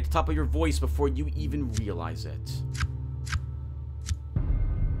screaming at the top of your voice before you even realize it.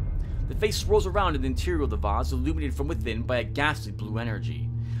 The face swirls around in the interior of the vase, illuminated from within by a ghastly blue energy.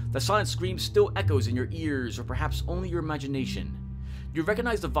 The silent scream still echoes in your ears, or perhaps only your imagination. You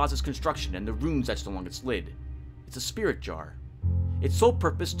recognize the vase's construction and the runes etched along its lid. It's a spirit jar. Its sole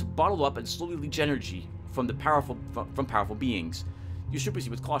purpose to bottle up and slowly leach energy from powerful beings. You should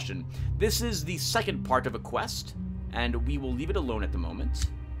proceed with caution. This is the second part of a quest, and we will leave it alone at the moment.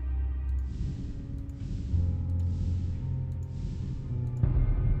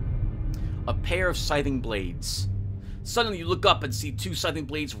 A pair of scything blades. Suddenly you look up and see two scything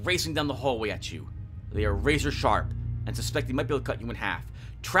blades racing down the hallway at you. They are razor sharp, and suspect they might be able to cut you in half.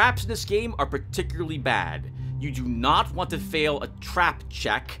 Traps in this game are particularly bad. You do not want to fail a trap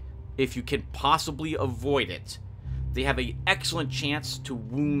check if you can possibly avoid it. They have an excellent chance to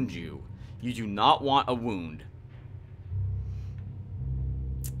wound you. You do not want a wound.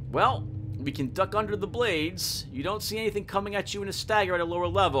 Well, we can duck under the blades. You don't see anything coming at you in a stagger at a lower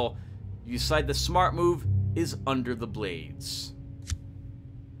level. You decide the smart move is under the blades.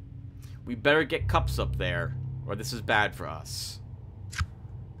 We better get cups up there, or this is bad for us.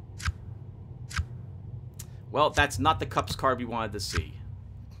 Well, that's not the Cups card we wanted to see.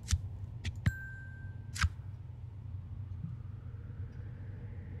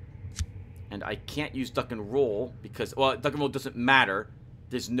 And I can't use duck and roll because, well, duck and roll doesn't matter.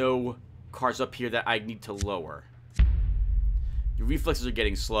 There's no cards up here that I need to lower. Your reflexes are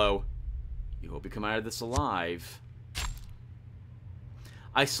getting slow. You hope you come out of this alive.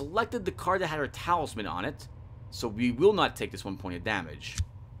 I selected the card that had her talisman on it, so we will not take this 1 point of damage.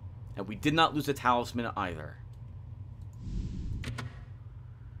 And we did not lose the talisman either.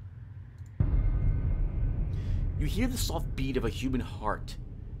 You hear the soft beat of a human heart.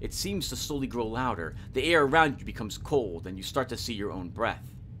 It seems to slowly grow louder. The air around you becomes cold, and you start to see your own breath.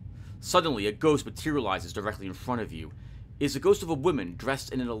 Suddenly, a ghost materializes directly in front of you. It is the ghost of a woman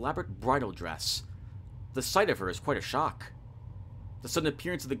dressed in an elaborate bridal dress. The sight of her is quite a shock. The sudden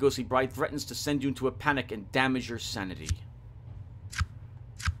appearance of the ghostly bride threatens to send you into a panic and damage your sanity.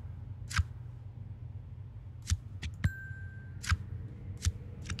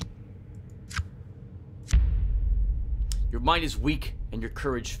 Your mind is weak and your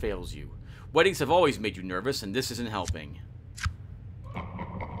courage fails you. Weddings have always made you nervous, and this isn't helping.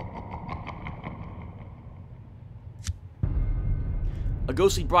 A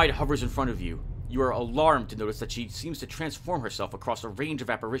ghostly bride hovers in front of you. You are alarmed to notice that she seems to transform herself across a range of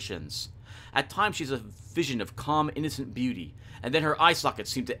apparitions. At times she has a vision of calm, innocent beauty, and then her eye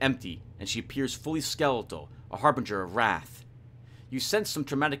sockets seem to empty, and she appears fully skeletal, a harbinger of wrath. You sense some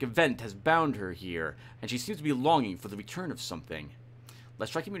traumatic event has bound her here, and she seems to be longing for the return of something.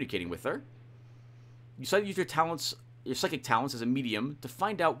 Let's try communicating with her. You decide to use your psychic talents as a medium to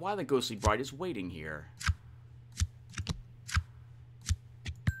find out why the ghostly bride is waiting here.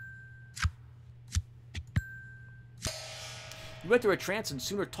 You enter a trance and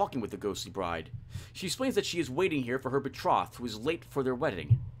soon are talking with the ghostly bride. She explains that she is waiting here for her betrothed, who is late for their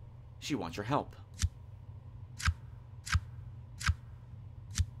wedding. She wants your help.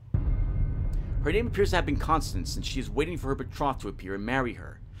 Her name appears to have been Constance, and she is waiting for her betrothed to appear and marry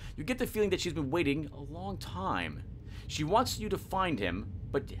her. You get the feeling that she's been waiting a long time. She wants you to find him,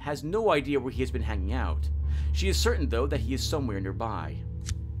 but has no idea where he has been hanging out. She is certain, though, that he is somewhere nearby.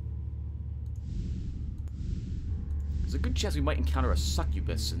 There's a good chance we might encounter a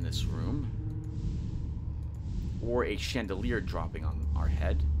succubus in this room. Or a chandelier dropping on our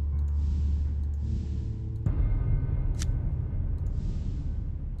head.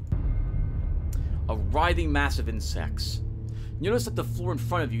 A writhing mass of insects. You notice that the floor in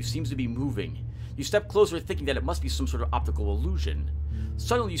front of you seems to be moving. You step closer thinking that it must be some sort of optical illusion.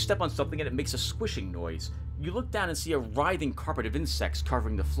 Suddenly you step on something and it makes a squishing noise. You look down and see a writhing carpet of insects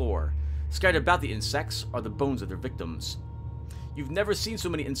covering the floor. Scattered about the insects are the bones of their victims. You've never seen so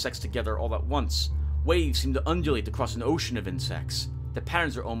many insects together all at once. Waves seem to undulate across an ocean of insects. The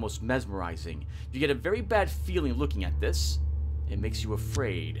patterns are almost mesmerizing. You get a very bad feeling looking at this. It makes you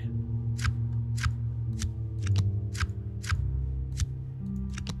afraid.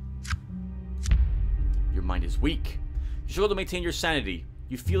 Your mind is weak. You struggle to maintain your sanity.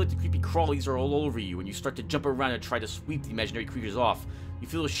 You feel like the creepy crawlies are all over you, and you start to jump around and try to sweep the imaginary creatures off. You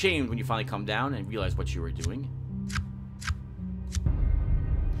feel ashamed when you finally come down and realize what you were doing.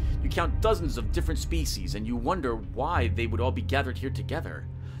 You count dozens of different species, and you wonder why they would all be gathered here together.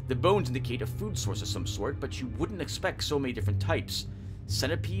 The bones indicate a food source of some sort, but you wouldn't expect so many different types.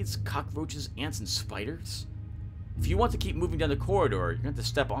 Centipedes, cockroaches, ants, and spiders? If you want to keep moving down the corridor, you're going to have to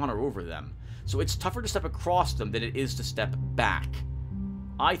step on or over them. So it's tougher to step across them than it is to step back.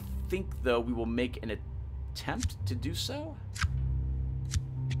 I think, though, we will make an attempt to do so.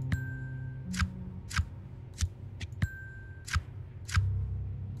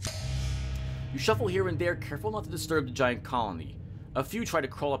 You shuffle here and there, careful not to disturb the giant colony. A few try to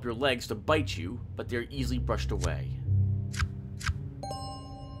crawl up your legs to bite you, but they're easily brushed away.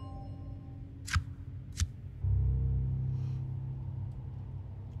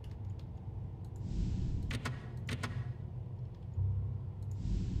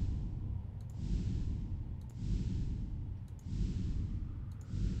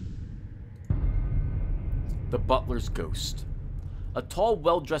 The butler's ghost. A tall,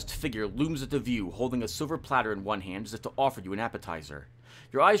 well-dressed figure looms at the view, holding a silver platter in one hand as if to offer you an appetizer.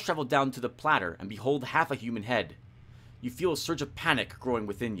 Your eyes travel down to the platter and behold half a human head. You feel a surge of panic growing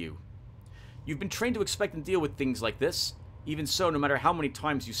within you. You've been trained to expect and deal with things like this. Even so, no matter how many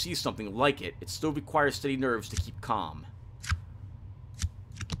times you see something like it, it still requires steady nerves to keep calm.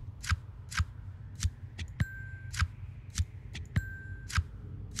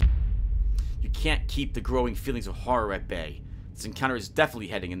 Can't keep the growing feelings of horror at bay. This encounter is definitely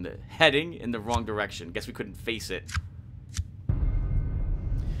heading in the wrong direction. Guess we couldn't face it.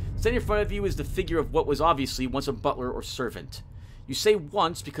 Standing in front of you is the figure of what was obviously once a butler or servant. You say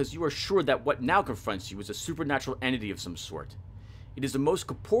once because you are sure that what now confronts you is a supernatural entity of some sort. It is the most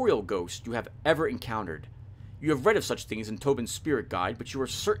corporeal ghost you have ever encountered. You have read of such things in Tobin's spirit guide, but you are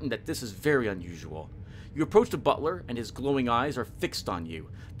certain that this is very unusual. You approach the butler, and his glowing eyes are fixed on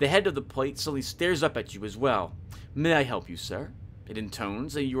you. The head of the plate suddenly stares up at you as well. "May I help you, sir?" It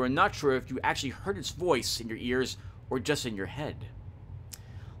intones, and you are not sure if you actually heard its voice in your ears or just in your head.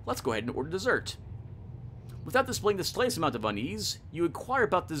 Let's go ahead and order dessert. Without displaying the slightest amount of unease, you inquire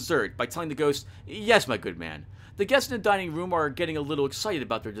about dessert by telling the ghost, "Yes, my good man. The guests in the dining room are getting a little excited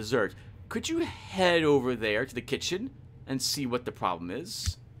about their dessert. Could you head over there to the kitchen and see what the problem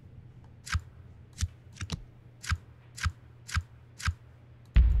is?"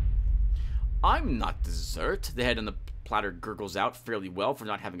 "I'm not dessert," the head on the platter gurgles out fairly well for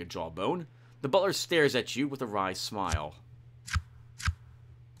not having a jawbone. The butler stares at you with a wry smile.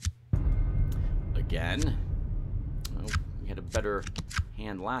 Again. Well, we had a better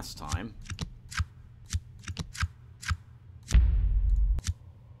hand last time.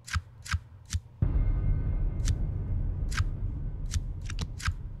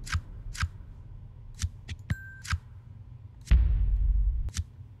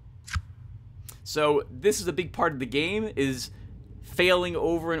 So this is a big part of the game, is failing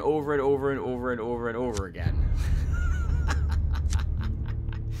over and over and over and over and over and over again.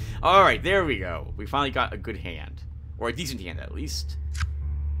 Alright, there we go. We finally got a good hand. Or a decent hand, at least.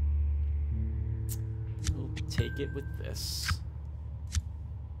 We'll take it with this.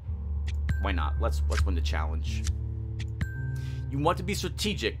 Why not? Let's win the challenge. You want to be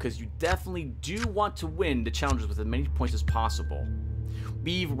strategic, because you definitely do want to win the challenges with as many points as possible.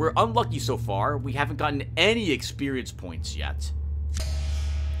 We're unlucky so far. We haven't gotten any experience points yet.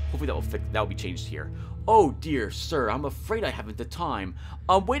 Hopefully that will be changed here. "Oh dear sir, I'm afraid I haven't the time.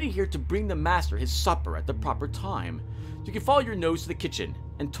 I'm waiting here to bring the master his supper at the proper time. You can follow your nose to the kitchen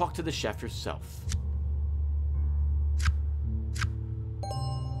and talk to the chef yourself."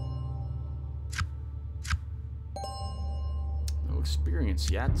 No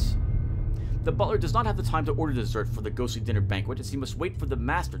experience yet. The butler does not have the time to order dessert for the ghostly dinner banquet, as he must wait for the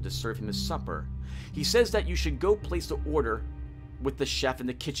master to serve him his supper. He says that you should go place the order with the chef in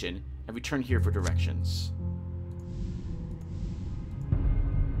the kitchen and return here for directions.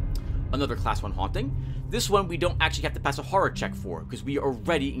 Another class 1 haunting. This one we don't actually have to pass a horror check for, because we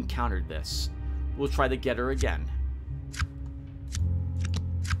already encountered this. We'll try the getter again.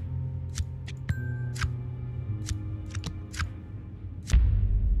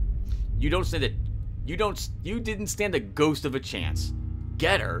 You didn't stand a ghost of a chance.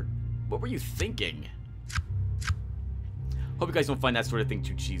 Getter? What were you thinking? Hope you guys don't find that sort of thing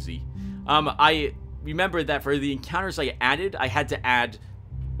too cheesy. I remember that for the encounters I added, I had to add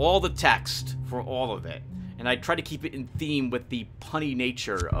all the text for all of it. And I tried to keep it in theme with the punny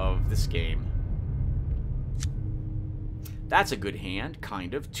nature of this game. That's a good hand,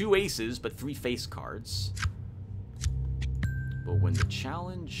 kind of. 2 aces, but 3 face cards. We'll win the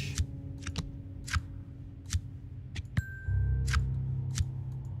challenge.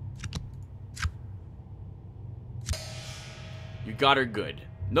 You got her good.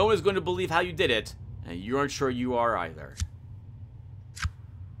 No one is going to believe how you did it, and you aren't sure you are either.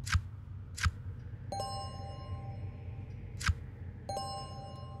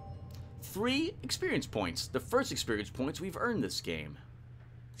 Three experience points. The first experience points we've earned this game.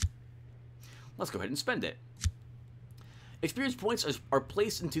 Let's go ahead and spend it. Experience points are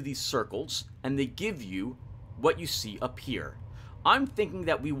placed into these circles, and they give you what you see up here. I'm thinking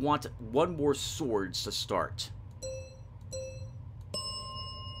that we want 1 more swords to start.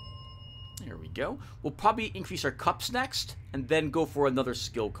 There we go. We'll probably increase our cups next, and then go for another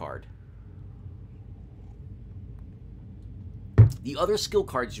skill card. The other skill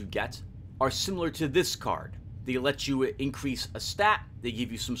cards you get are similar to this card. They let you increase a stat, they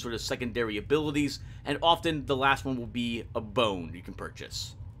give you some sort of secondary abilities, and often the last one will be a bone you can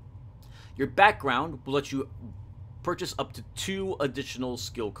purchase. Your background will let you purchase up to 2 additional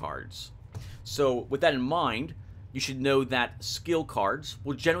skill cards. So with that in mind, you should know that skill cards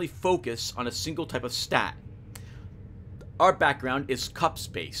will generally focus on a single type of stat. Our background is cups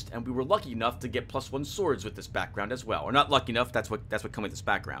based, and we were lucky enough to get +1 swords with this background as well. Or not lucky enough, that's what comes with this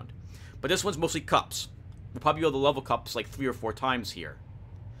background. But this one's mostly cups. We'll probably be able to level cups like 3 or 4 times here.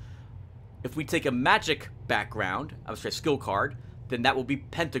 If we take a magic background, I would say a skill card, then that will be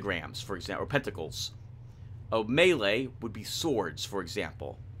pentagrams, for example, or pentacles. A melee would be swords, for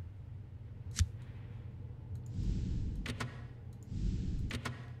example.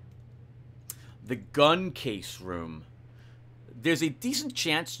 The gun case room. there's a decent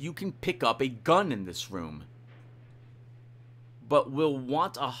chance you can pick up a gun in this room, but we'll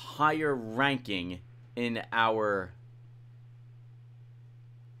want a higher ranking in our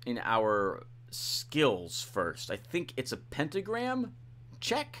skills first. I think it's a pentagram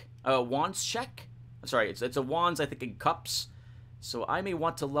check, wands check. Sorry, it's a wands, I think, in cups. So I may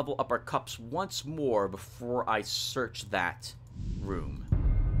want to level up our cups once more before I search that room.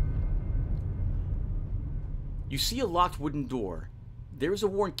 You see a locked wooden door. There is a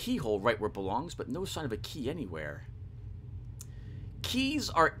worn keyhole right where it belongs, but no sign of a key anywhere. Keys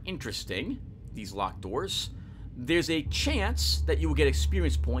are interesting, these locked doors. There's a chance that you will get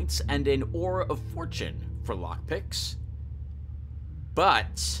experience points and an aura of fortune for lockpicks.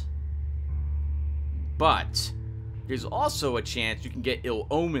 But there's also a chance you can get ill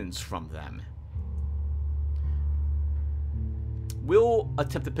omens from them. We'll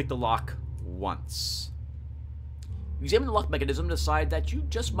attempt to pick the lock once. Examine the lock mechanism and decide that you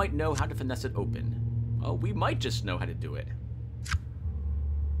just might know how to finesse it open. Oh, we might just know how to do it.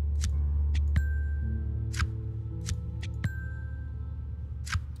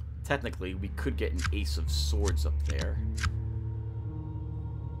 Technically, we could get an ace of swords up there.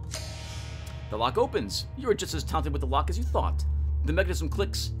 The lock opens. You're just as talented with the lock as you thought. The mechanism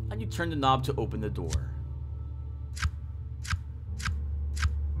clicks, and you turn the knob to open the door.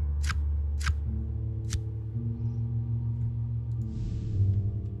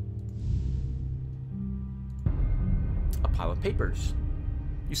 A pile of papers.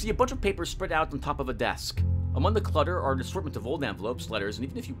 You see a bunch of papers spread out on top of a desk. Among the clutter are an assortment of old envelopes, letters, and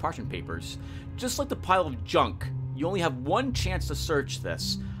even a few parchment papers. Just like the pile of junk, you only have one chance to search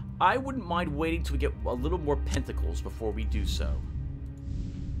this. I wouldn't mind waiting till we get a little more pentacles before we do so.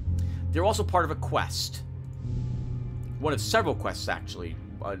 They're also part of a quest. One of several quests, actually,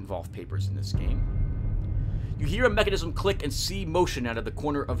 involve papers in this game. You hear a mechanism click and see motion out of the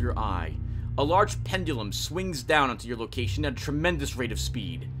corner of your eye. A large pendulum swings down onto your location at a tremendous rate of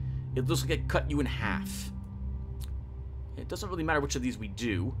speed. It looks like it cut you in half. It doesn't really matter which of these we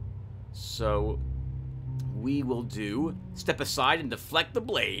do, so we will do step aside and deflect the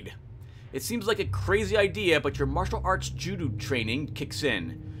blade. It seems like a crazy idea, but your martial arts judo training kicks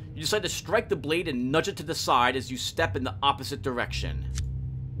in. You decide to strike the blade and nudge it to the side as you step in the opposite direction.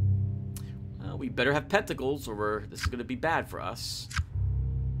 Well, we better have pentacles or this is going to be bad for us.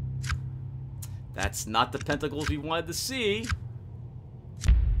 That's not the pentacles we wanted to see.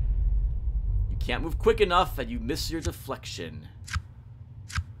 You can't move quick enough and you miss your deflection.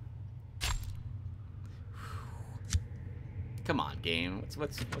 Come on, game.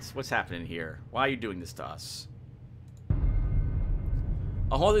 What's happening here? Why are you doing this to us?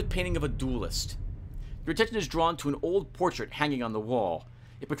 A haunted painting of a duelist. Your attention is drawn to an old portrait hanging on the wall.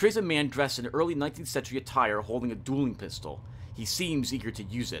 It portrays a man dressed in early 19th century attire holding a dueling pistol. He seems eager to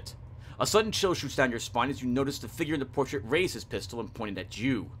use it. A sudden chill shoots down your spine as you notice the figure in the portrait raise his pistol and point it at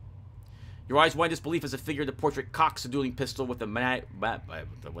you. Your eyes widen disbelief as the figure in the portrait cocks the dueling pistol with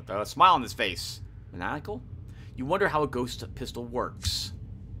a smile on his face. Maniacal? You wonder how a ghost pistol works.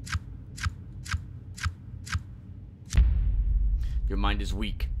 Your mind is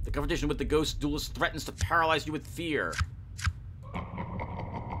weak. The confrontation with the ghost duelist threatens to paralyze you with fear.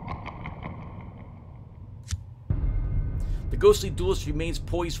 The ghostly duelist remains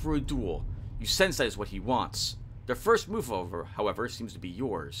poised for a duel. You sense that is what he wants. Their first move, however, seems to be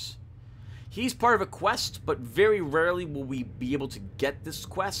yours. He's part of a quest, but very rarely will we be able to get this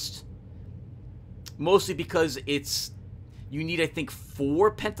quest. Mostly because you need, I think,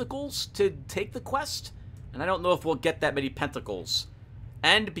 4 pentacles to take the quest. And I don't know if we'll get that many pentacles.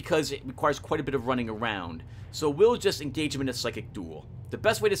 And because it requires quite a bit of running around. So we'll just engage him in a psychic duel. The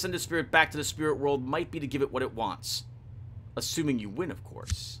best way to send the spirit back to the spirit world might be to give it what it wants. Assuming you win, of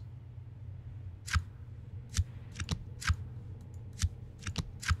course.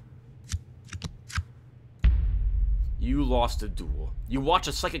 You lost a duel. You watch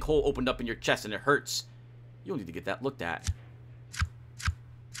a psychic hole opened up in your chest and it hurts. You'll need to get that looked at.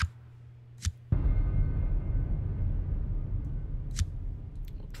 We'll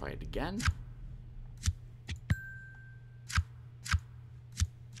try it again.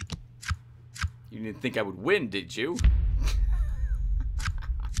 You didn't think I would win, did you?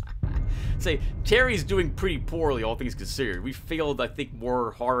 Say, Terry's doing pretty poorly, all things considered. We failed, I think,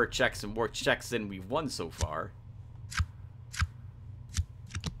 more horror checks and more checks than we've won so far.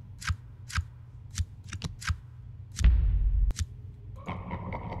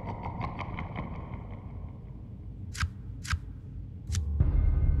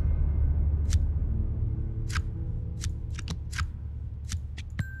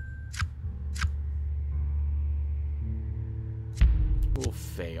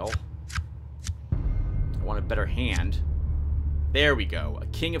 fail. I want a better hand. There we go. A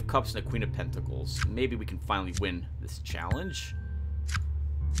King of Cups and a Queen of Pentacles. Maybe we can finally win this challenge.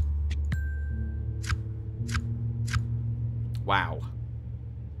 Wow.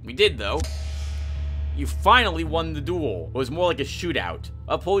 We did, though. You finally won the duel. It was more like a shootout.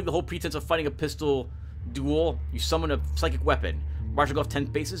 Upholding the whole pretense of fighting a pistol duel, you summon a psychic weapon. Marching off 10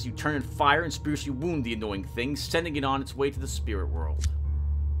 paces, you turn and fire and spiritually wound the annoying thing, sending it on its way to the spirit world.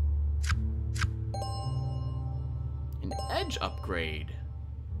 An edge upgrade.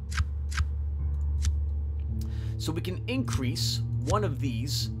 So we can increase one of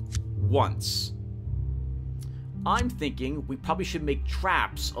these once. I'm thinking we probably should make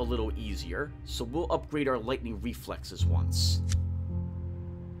traps a little easier, so we'll upgrade our lightning reflexes once.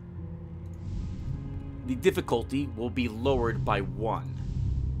 The difficulty will be lowered by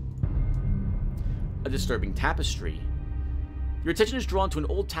 1. A disturbing tapestry. Your attention is drawn to an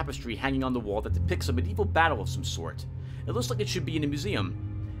old tapestry hanging on the wall that depicts a medieval battle of some sort. It looks like it should be in a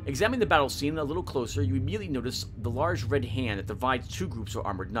museum. Examining the battle scene a little closer, you immediately notice the large red hand that divides two groups of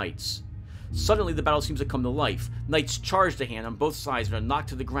armored knights. Suddenly, the battle seems to come to life. Knights charge the hand on both sides and are knocked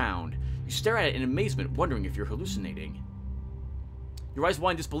to the ground. You stare at it in amazement, wondering if you're hallucinating. Your eyes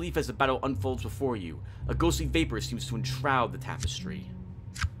widen in disbelief as the battle unfolds before you. A ghostly vapor seems to enshroud the tapestry.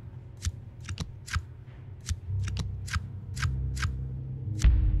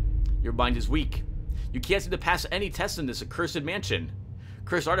 Your mind is weak. You can't seem to pass any tests in this accursed mansion.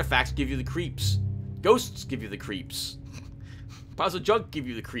 Cursed artifacts give you the creeps. Ghosts give you the creeps. Piles of junk give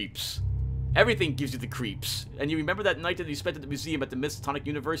you the creeps. Everything gives you the creeps. And you remember that night that you spent at the museum at the Miskatonic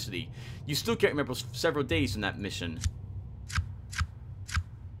University. You still can't remember several days from that mission.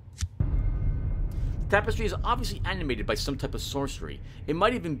 The tapestry is obviously animated by some type of sorcery. It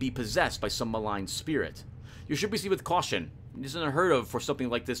might even be possessed by some malign spirit. You should proceed with caution. It isn't unheard of for something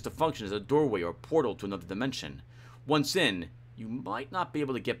like this to function as a doorway or portal to another dimension. Once in, you might not be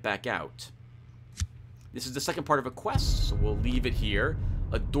able to get back out. This is the second part of a quest, so we'll leave it here.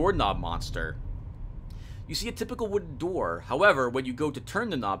 A doorknob monster. You see a typical wooden door. However, when you go to turn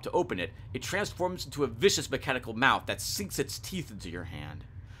the knob to open it, it transforms into a vicious mechanical mouth that sinks its teeth into your hand.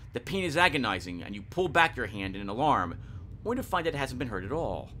 The pain is agonizing, and you pull back your hand in an alarm, only to find that it hasn't been hurt at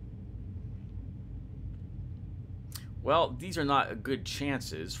all. Well, these are not good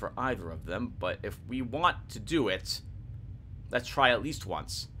chances for either of them, but if we want to do it, let's try at least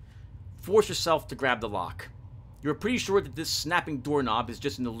once. Force yourself to grab the lock. You are pretty sure that this snapping doorknob is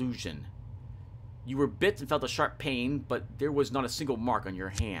just an illusion. You were bit and felt a sharp pain, but there was not a single mark on your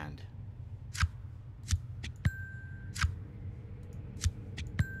hand.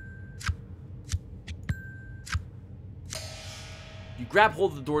 You grab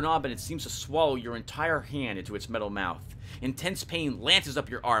hold of the doorknob and it seems to swallow your entire hand into its metal mouth. Intense pain lances up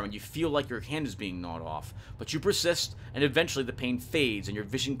your arm and you feel like your hand is being gnawed off. But you persist, and eventually the pain fades and your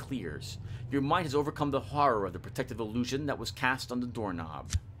vision clears. Your mind has overcome the horror of the protective illusion that was cast on the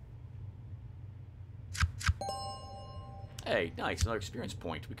doorknob. Hey, nice, another experience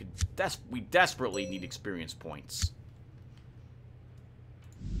point. We desperately need experience points.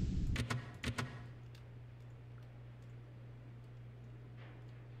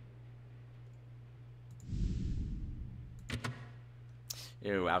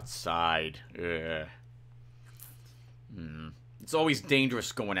 Ew, outside. Ugh. It's always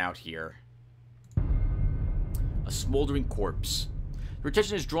dangerous going out here. A smoldering corpse. Your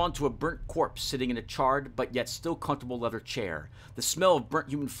attention is drawn to a burnt corpse sitting in a charred but yet still comfortable leather chair. The smell of burnt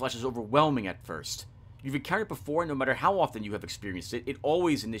human flesh is overwhelming at first. You've encountered it before, and no matter how often you have experienced it, it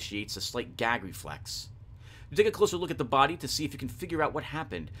always initiates a slight gag reflex. You take a closer look at the body to see if you can figure out what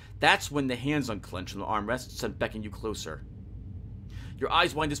happened. That's when the hands unclench from the armrests and beckon you closer. Your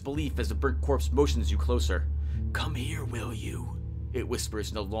eyes widen in disbelief as the burnt corpse motions you closer. "Come here, will you?" it whispers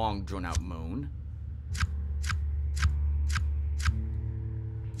in a long, drawn-out moan.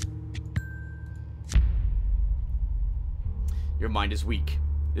 Your mind is weak.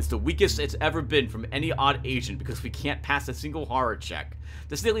 It's the weakest it's ever been from any odd agent because we can't pass a single horror check.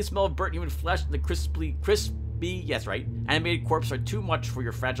 The snaily smell of burnt human flesh and the crispy, yes right, animated corpse are too much for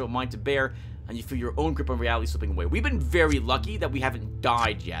your fragile mind to bear, and you feel your own grip on reality slipping away. We've been very lucky that we haven't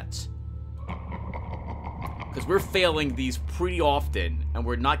died yet. Because we're failing these pretty often, and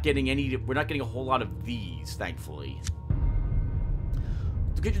we're not getting a whole lot of these, thankfully.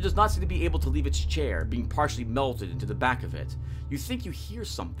 The creature does not seem to be able to leave its chair, being partially melted into the back of it. You think you hear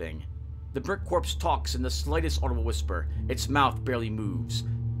something. The burnt corpse talks in the slightest audible whisper. Its mouth barely moves.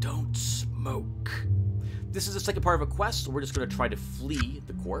 "Don't smoke." This is the second part of a quest, so we're just going to try to flee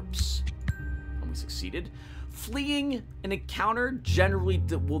the corpse. we succeeded. Fleeing an encounter generally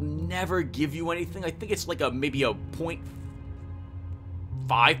will never give you anything. I think it's like maybe a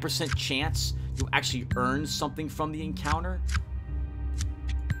 0.5% chance you'll actually earn something from the encounter.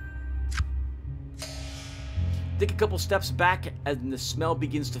 Take a couple steps back, and the smell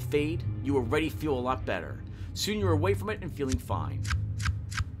begins to fade. You already feel a lot better. Soon you're away from it and feeling fine.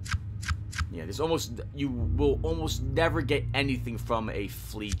 Yeah, you will almost never get anything from a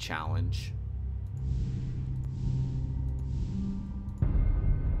flee challenge.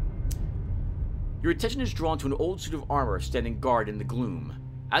 Your attention is drawn to an old suit of armor standing guard in the gloom.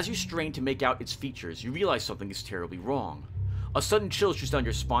 As you strain to make out its features, you realize something is terribly wrong. A sudden chill shoots down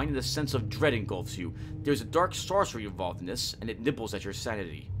your spine and a sense of dread engulfs you. There's a dark sorcery involved in this, and it nibbles at your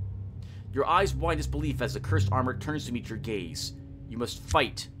sanity. Your eyes widen disbelief as the cursed armor turns to meet your gaze. You must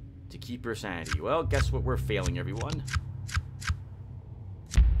fight to keep your sanity. Well, guess what? We're failing, everyone.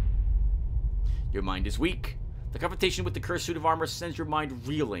 Your mind is weak. The confrontation with the cursed suit of armor sends your mind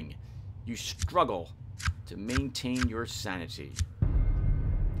reeling. You struggle to maintain your sanity.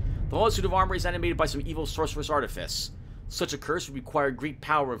 The whole suit of armor is animated by some evil sorcerous artifice. Such a curse would require great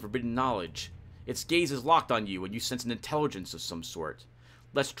power and forbidden knowledge. Its gaze is locked on you, and you sense an intelligence of some sort.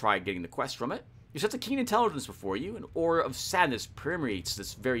 Let's try getting the quest from it. You sense a keen intelligence before you. An aura of sadness permeates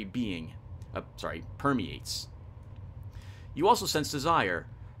this very being. Permeates. You also sense desire.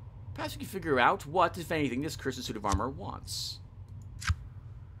 Perhaps you can figure out what, if anything, this cursed suit of armor wants.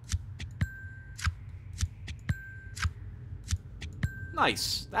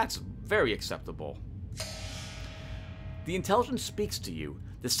 Nice. That's very acceptable. The intelligence speaks to you.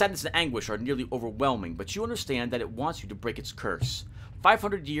 The sadness and anguish are nearly overwhelming, but you understand that it wants you to break its curse.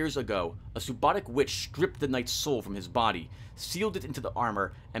 500 years ago, a Subotic witch stripped the knight's soul from his body, sealed it into the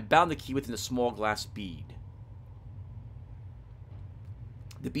armor, and bound the key within a small glass bead.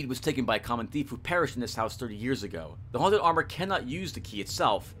 The bead was taken by a common thief who perished in this house 30 years ago. The haunted armor cannot use the key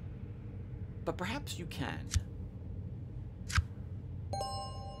itself, but perhaps you can.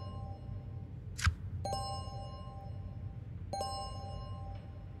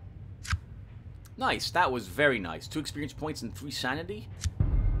 Nice, that was very nice. 2 experience points and 3 sanity.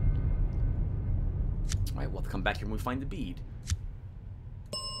 Alright, we'll have to come back here when we find the bead.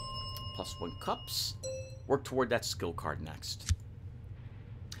 +1 cups. Work toward that skill card next.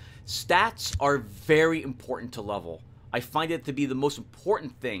 Stats are very important to level. I find it to be the most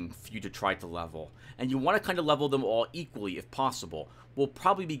important thing for you to try to level. And you want to kind of level them all equally if possible. We'll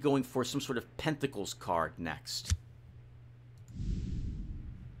probably be going for some sort of Pentacles card next.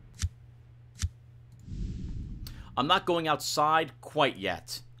 I'm not going outside quite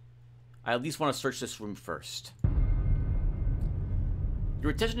yet. I at least want to search this room first.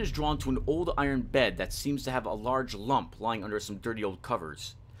 Your attention is drawn to an old iron bed that seems to have a large lump lying under some dirty old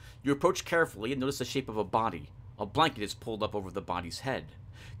covers. You approach carefully and notice the shape of a body. A blanket is pulled up over the body's head.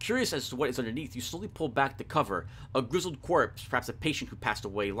 Curious as to what is underneath, you slowly pull back the cover. A grizzled corpse, perhaps a patient who passed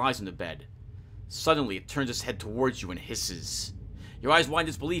away, lies in the bed. Suddenly, it turns its head towards you and hisses. Your eyes widen in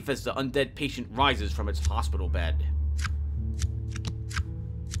disbelief as the undead patient rises from its hospital bed.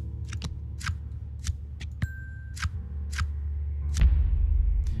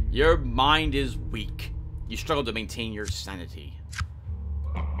 Your mind is weak. You struggle to maintain your sanity.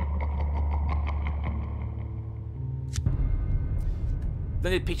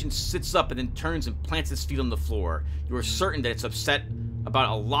 Then the patient sits up and then turns and plants its feet on the floor. You are certain that it's upset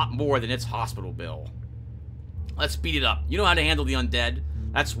about a lot more than its hospital bill. Let's speed it up. You know how to handle the undead.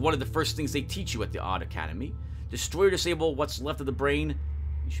 That's one of the first things they teach you at the Odd Academy. Destroy or disable what's left of the brain.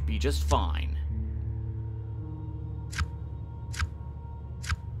 You should be just fine.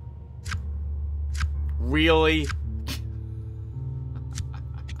 Really?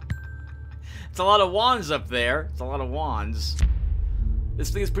 It's a lot of wands up there. It's a lot of wands. This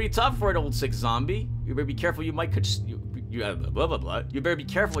thing is pretty tough for an old sick zombie. You better be careful. You might catch. Blah blah blah. You better be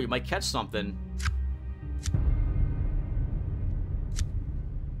careful. You might catch something.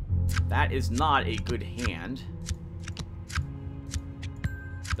 That is not a good hand.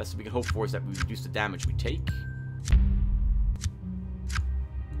 Best we can hope for is that we reduce the damage we take.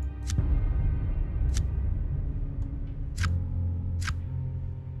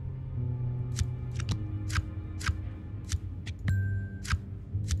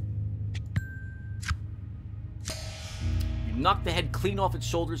 Knock the head clean off its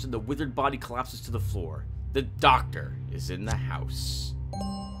shoulders and the withered body collapses to the floor. The doctor is in the house.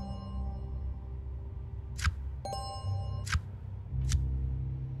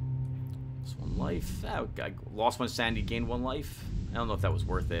 Just 1 life. Oh, I lost 1 sanity, gained 1 life. I don't know if that was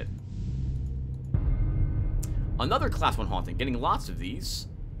worth it. Another class 1 haunting, getting lots of these.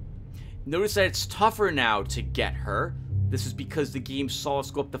 Notice that it's tougher now to get her. This is because the game saw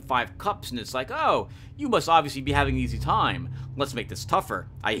us go up to 5 cups, and it's like, oh, you must obviously be having an easy time. Let's make this tougher.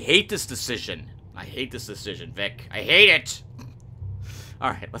 I hate this decision. I hate this decision, Vic. I hate it.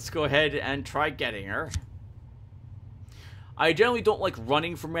 Alright, let's go ahead and try getting her. I generally don't like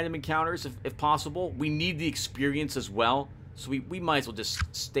running from random encounters if possible. We need the experience as well, so we might as well just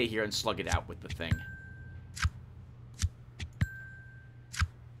stay here and slug it out with the thing.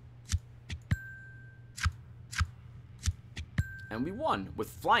 And we won, with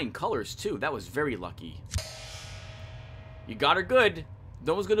flying colors too. That was very lucky. You got her good.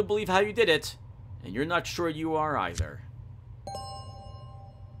 No one's gonna believe how you did it. And you're not sure you are either.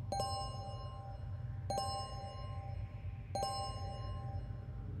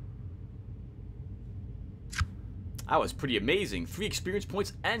 That was pretty amazing. 3 experience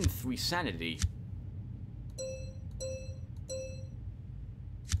points and 3 sanity.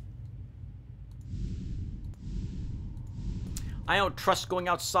 I don't trust going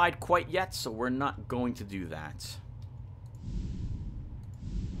outside quite yet, so we're not going to do that.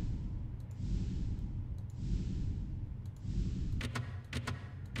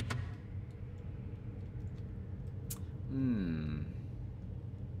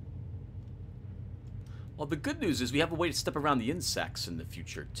 Well, the good news is we have a way to step around the insects in the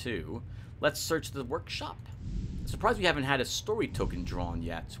future, too. Let's search the workshop. I'm surprised we haven't had a story token drawn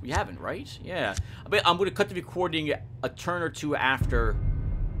yet. We haven't, right? Yeah. I'm going to cut the recording a turn or two after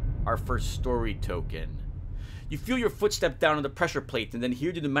our first story token. You feel your footstep down on the pressure plate and then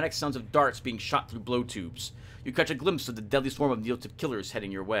hear the pneumatic sounds of darts being shot through blow tubes. You catch a glimpse of the deadly swarm of needle-tipped killers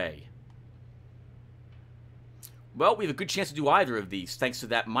heading your way. Well, we have a good chance to do either of these, thanks to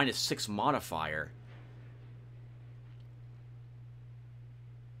that -6 modifier.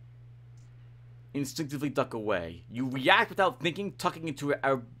 Instinctively duck away. You react without thinking, tucking into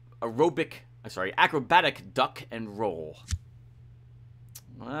acrobatic duck and roll.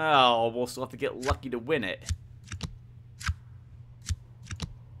 Well, we'll still have to get lucky to win it.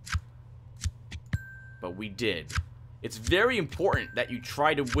 But we did. It's very important that you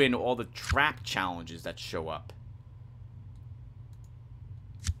try to win all the trap challenges that show up.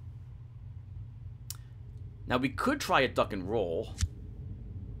 Now, we could try a duck and roll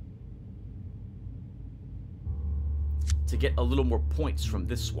to get a little more points from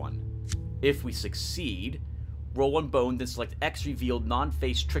this one. If we succeed, roll 1 bone, then select X revealed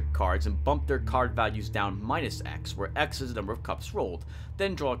non-face trick cards and bump their card values down -X, where X is the number of cups rolled.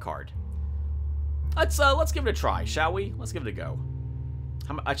 Then draw a card. Let's give it a try, shall we? Let's give it a go.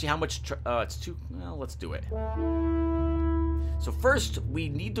 How much? It's 2. Well, let's do it. So first, we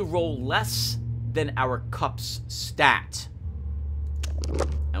need to roll less than our cups stat,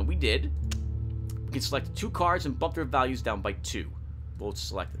 and we did. We can select 2 cards and bump their values down by 2. We'll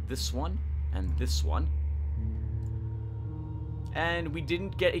select this one and this one. And we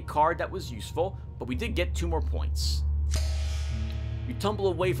didn't get a card that was useful, but we did get 2 more points. You tumble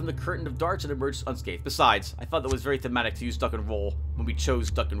away from the curtain of darts and emerge unscathed. Besides, I thought that was very thematic to use duck and roll when we chose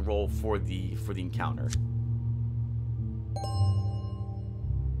duck and roll for the encounter.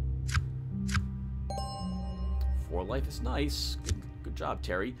 Four life is nice. Good job,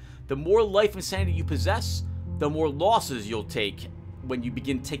 Terry. The more life and sanity you possess, the more losses you'll take when you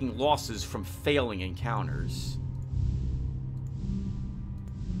begin taking losses from failing encounters.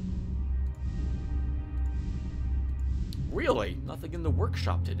 Really? Nothing in the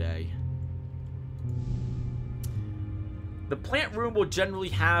workshop today. The plant room will generally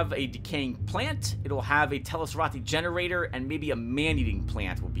have a decaying plant. It'll have a Telesrati generator, and maybe a man-eating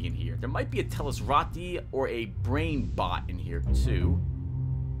plant will be in here. There might be a Telesrati or a brain bot in here, too.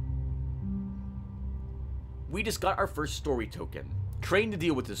 We just got our first story token. Trained to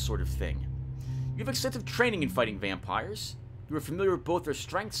deal with this sort of thing. You have extensive training in fighting vampires. You are familiar with both their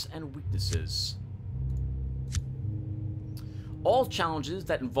strengths and weaknesses. All challenges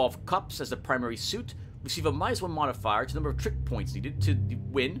that involve cups as the primary suit receive a -1 modifier to the number of trick points needed to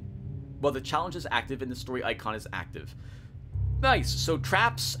win, while the challenge is active and the story icon is active. Nice, so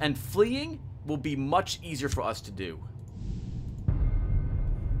traps and fleeing will be much easier for us to do.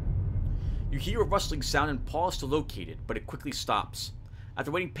 You hear a rustling sound and pause to locate it, but it quickly stops.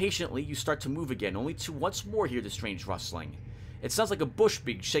 After waiting patiently, you start to move again, only to once more hear the strange rustling. It sounds like a bush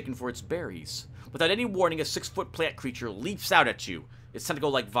being shaken for its berries. Without any warning, a 6-foot plant creature leaps out at you, its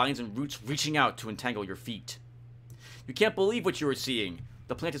tentacle-like vines and roots reaching out to entangle your feet. You can't believe what you are seeing.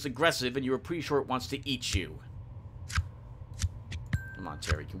 The plant is aggressive, and you are pretty sure it wants to eat you. Come on,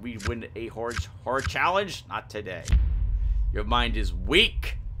 Terry, can we win a horror challenge? Not today. Your mind is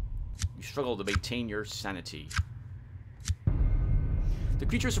weak. You struggle to maintain your sanity. The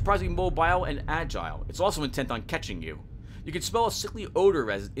creature is surprisingly mobile and agile. It's also intent on catching you. You can smell a sickly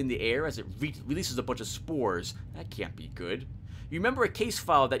odor in the air as it releases a bunch of spores. That can't be good. You remember a case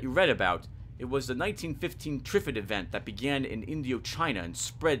file that you read about. It was the 1915 Trifid event that began in Indochina and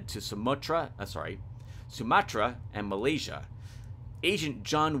spread to Sumatra and Malaysia. Agent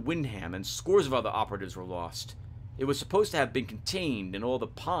John Wyndham and scores of other operatives were lost. It was supposed to have been contained and all the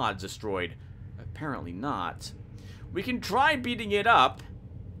pods destroyed. Apparently not. We can try beating it up.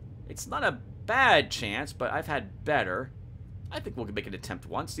 It's not a bad chance, but I've had better. I think we'll make an attempt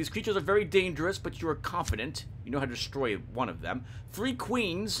once. These creatures are very dangerous, but you are confident. You know how to destroy one of them. 3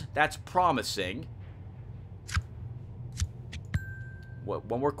 queens. That's promising. What?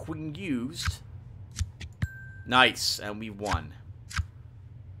 One more queen used. Nice, and we won.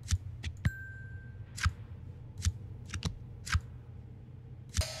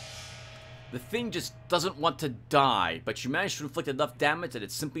 The thing just doesn't want to die, but you managed to inflict enough damage that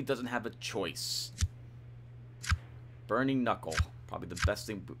it simply doesn't have a choice. Burning Knuckle. Probably the best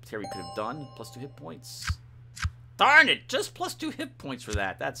thing Terry could have done. +2 hit points. Darn it! Just +2 hit points for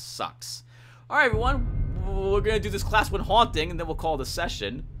that. That sucks. Alright, everyone. We're going to do this Class 1 Haunting, and then we'll call it a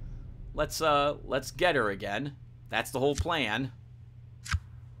session. Let's get her again. That's the whole plan.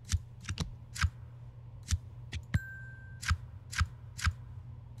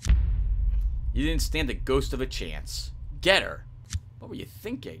 You didn't stand a ghost of a chance. Get her. What were you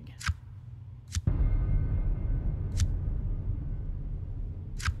thinking?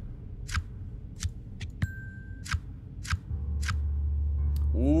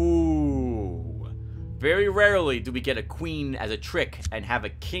 Ooh. Very rarely do we get a queen as a trick and have a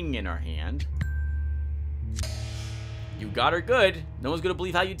king in our hand. You got her good. No one's gonna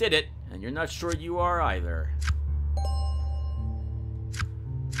believe how you did it, and you're not sure you are either.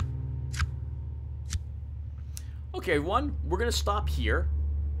 Okay, everyone, we're going to stop here.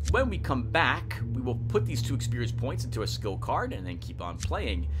 When we come back, we will put these 2 experience points into a skill card and then keep on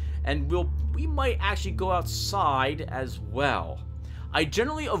playing. And we might actually go outside as well. I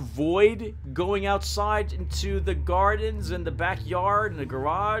generally avoid going outside into the gardens and the backyard and the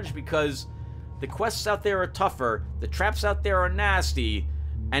garage because the quests out there are tougher, the traps out there are nasty,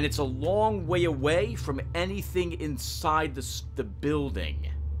 and it's a long way away from anything inside the building.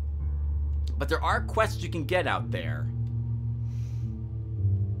 But there are quests you can get out there.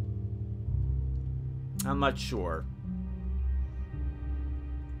 I'm not sure.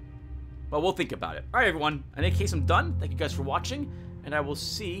 But we'll think about it. Alright, everyone. In any case, I'm done. Thank you guys for watching. And I will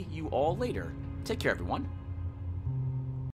see you all later. Take care, everyone.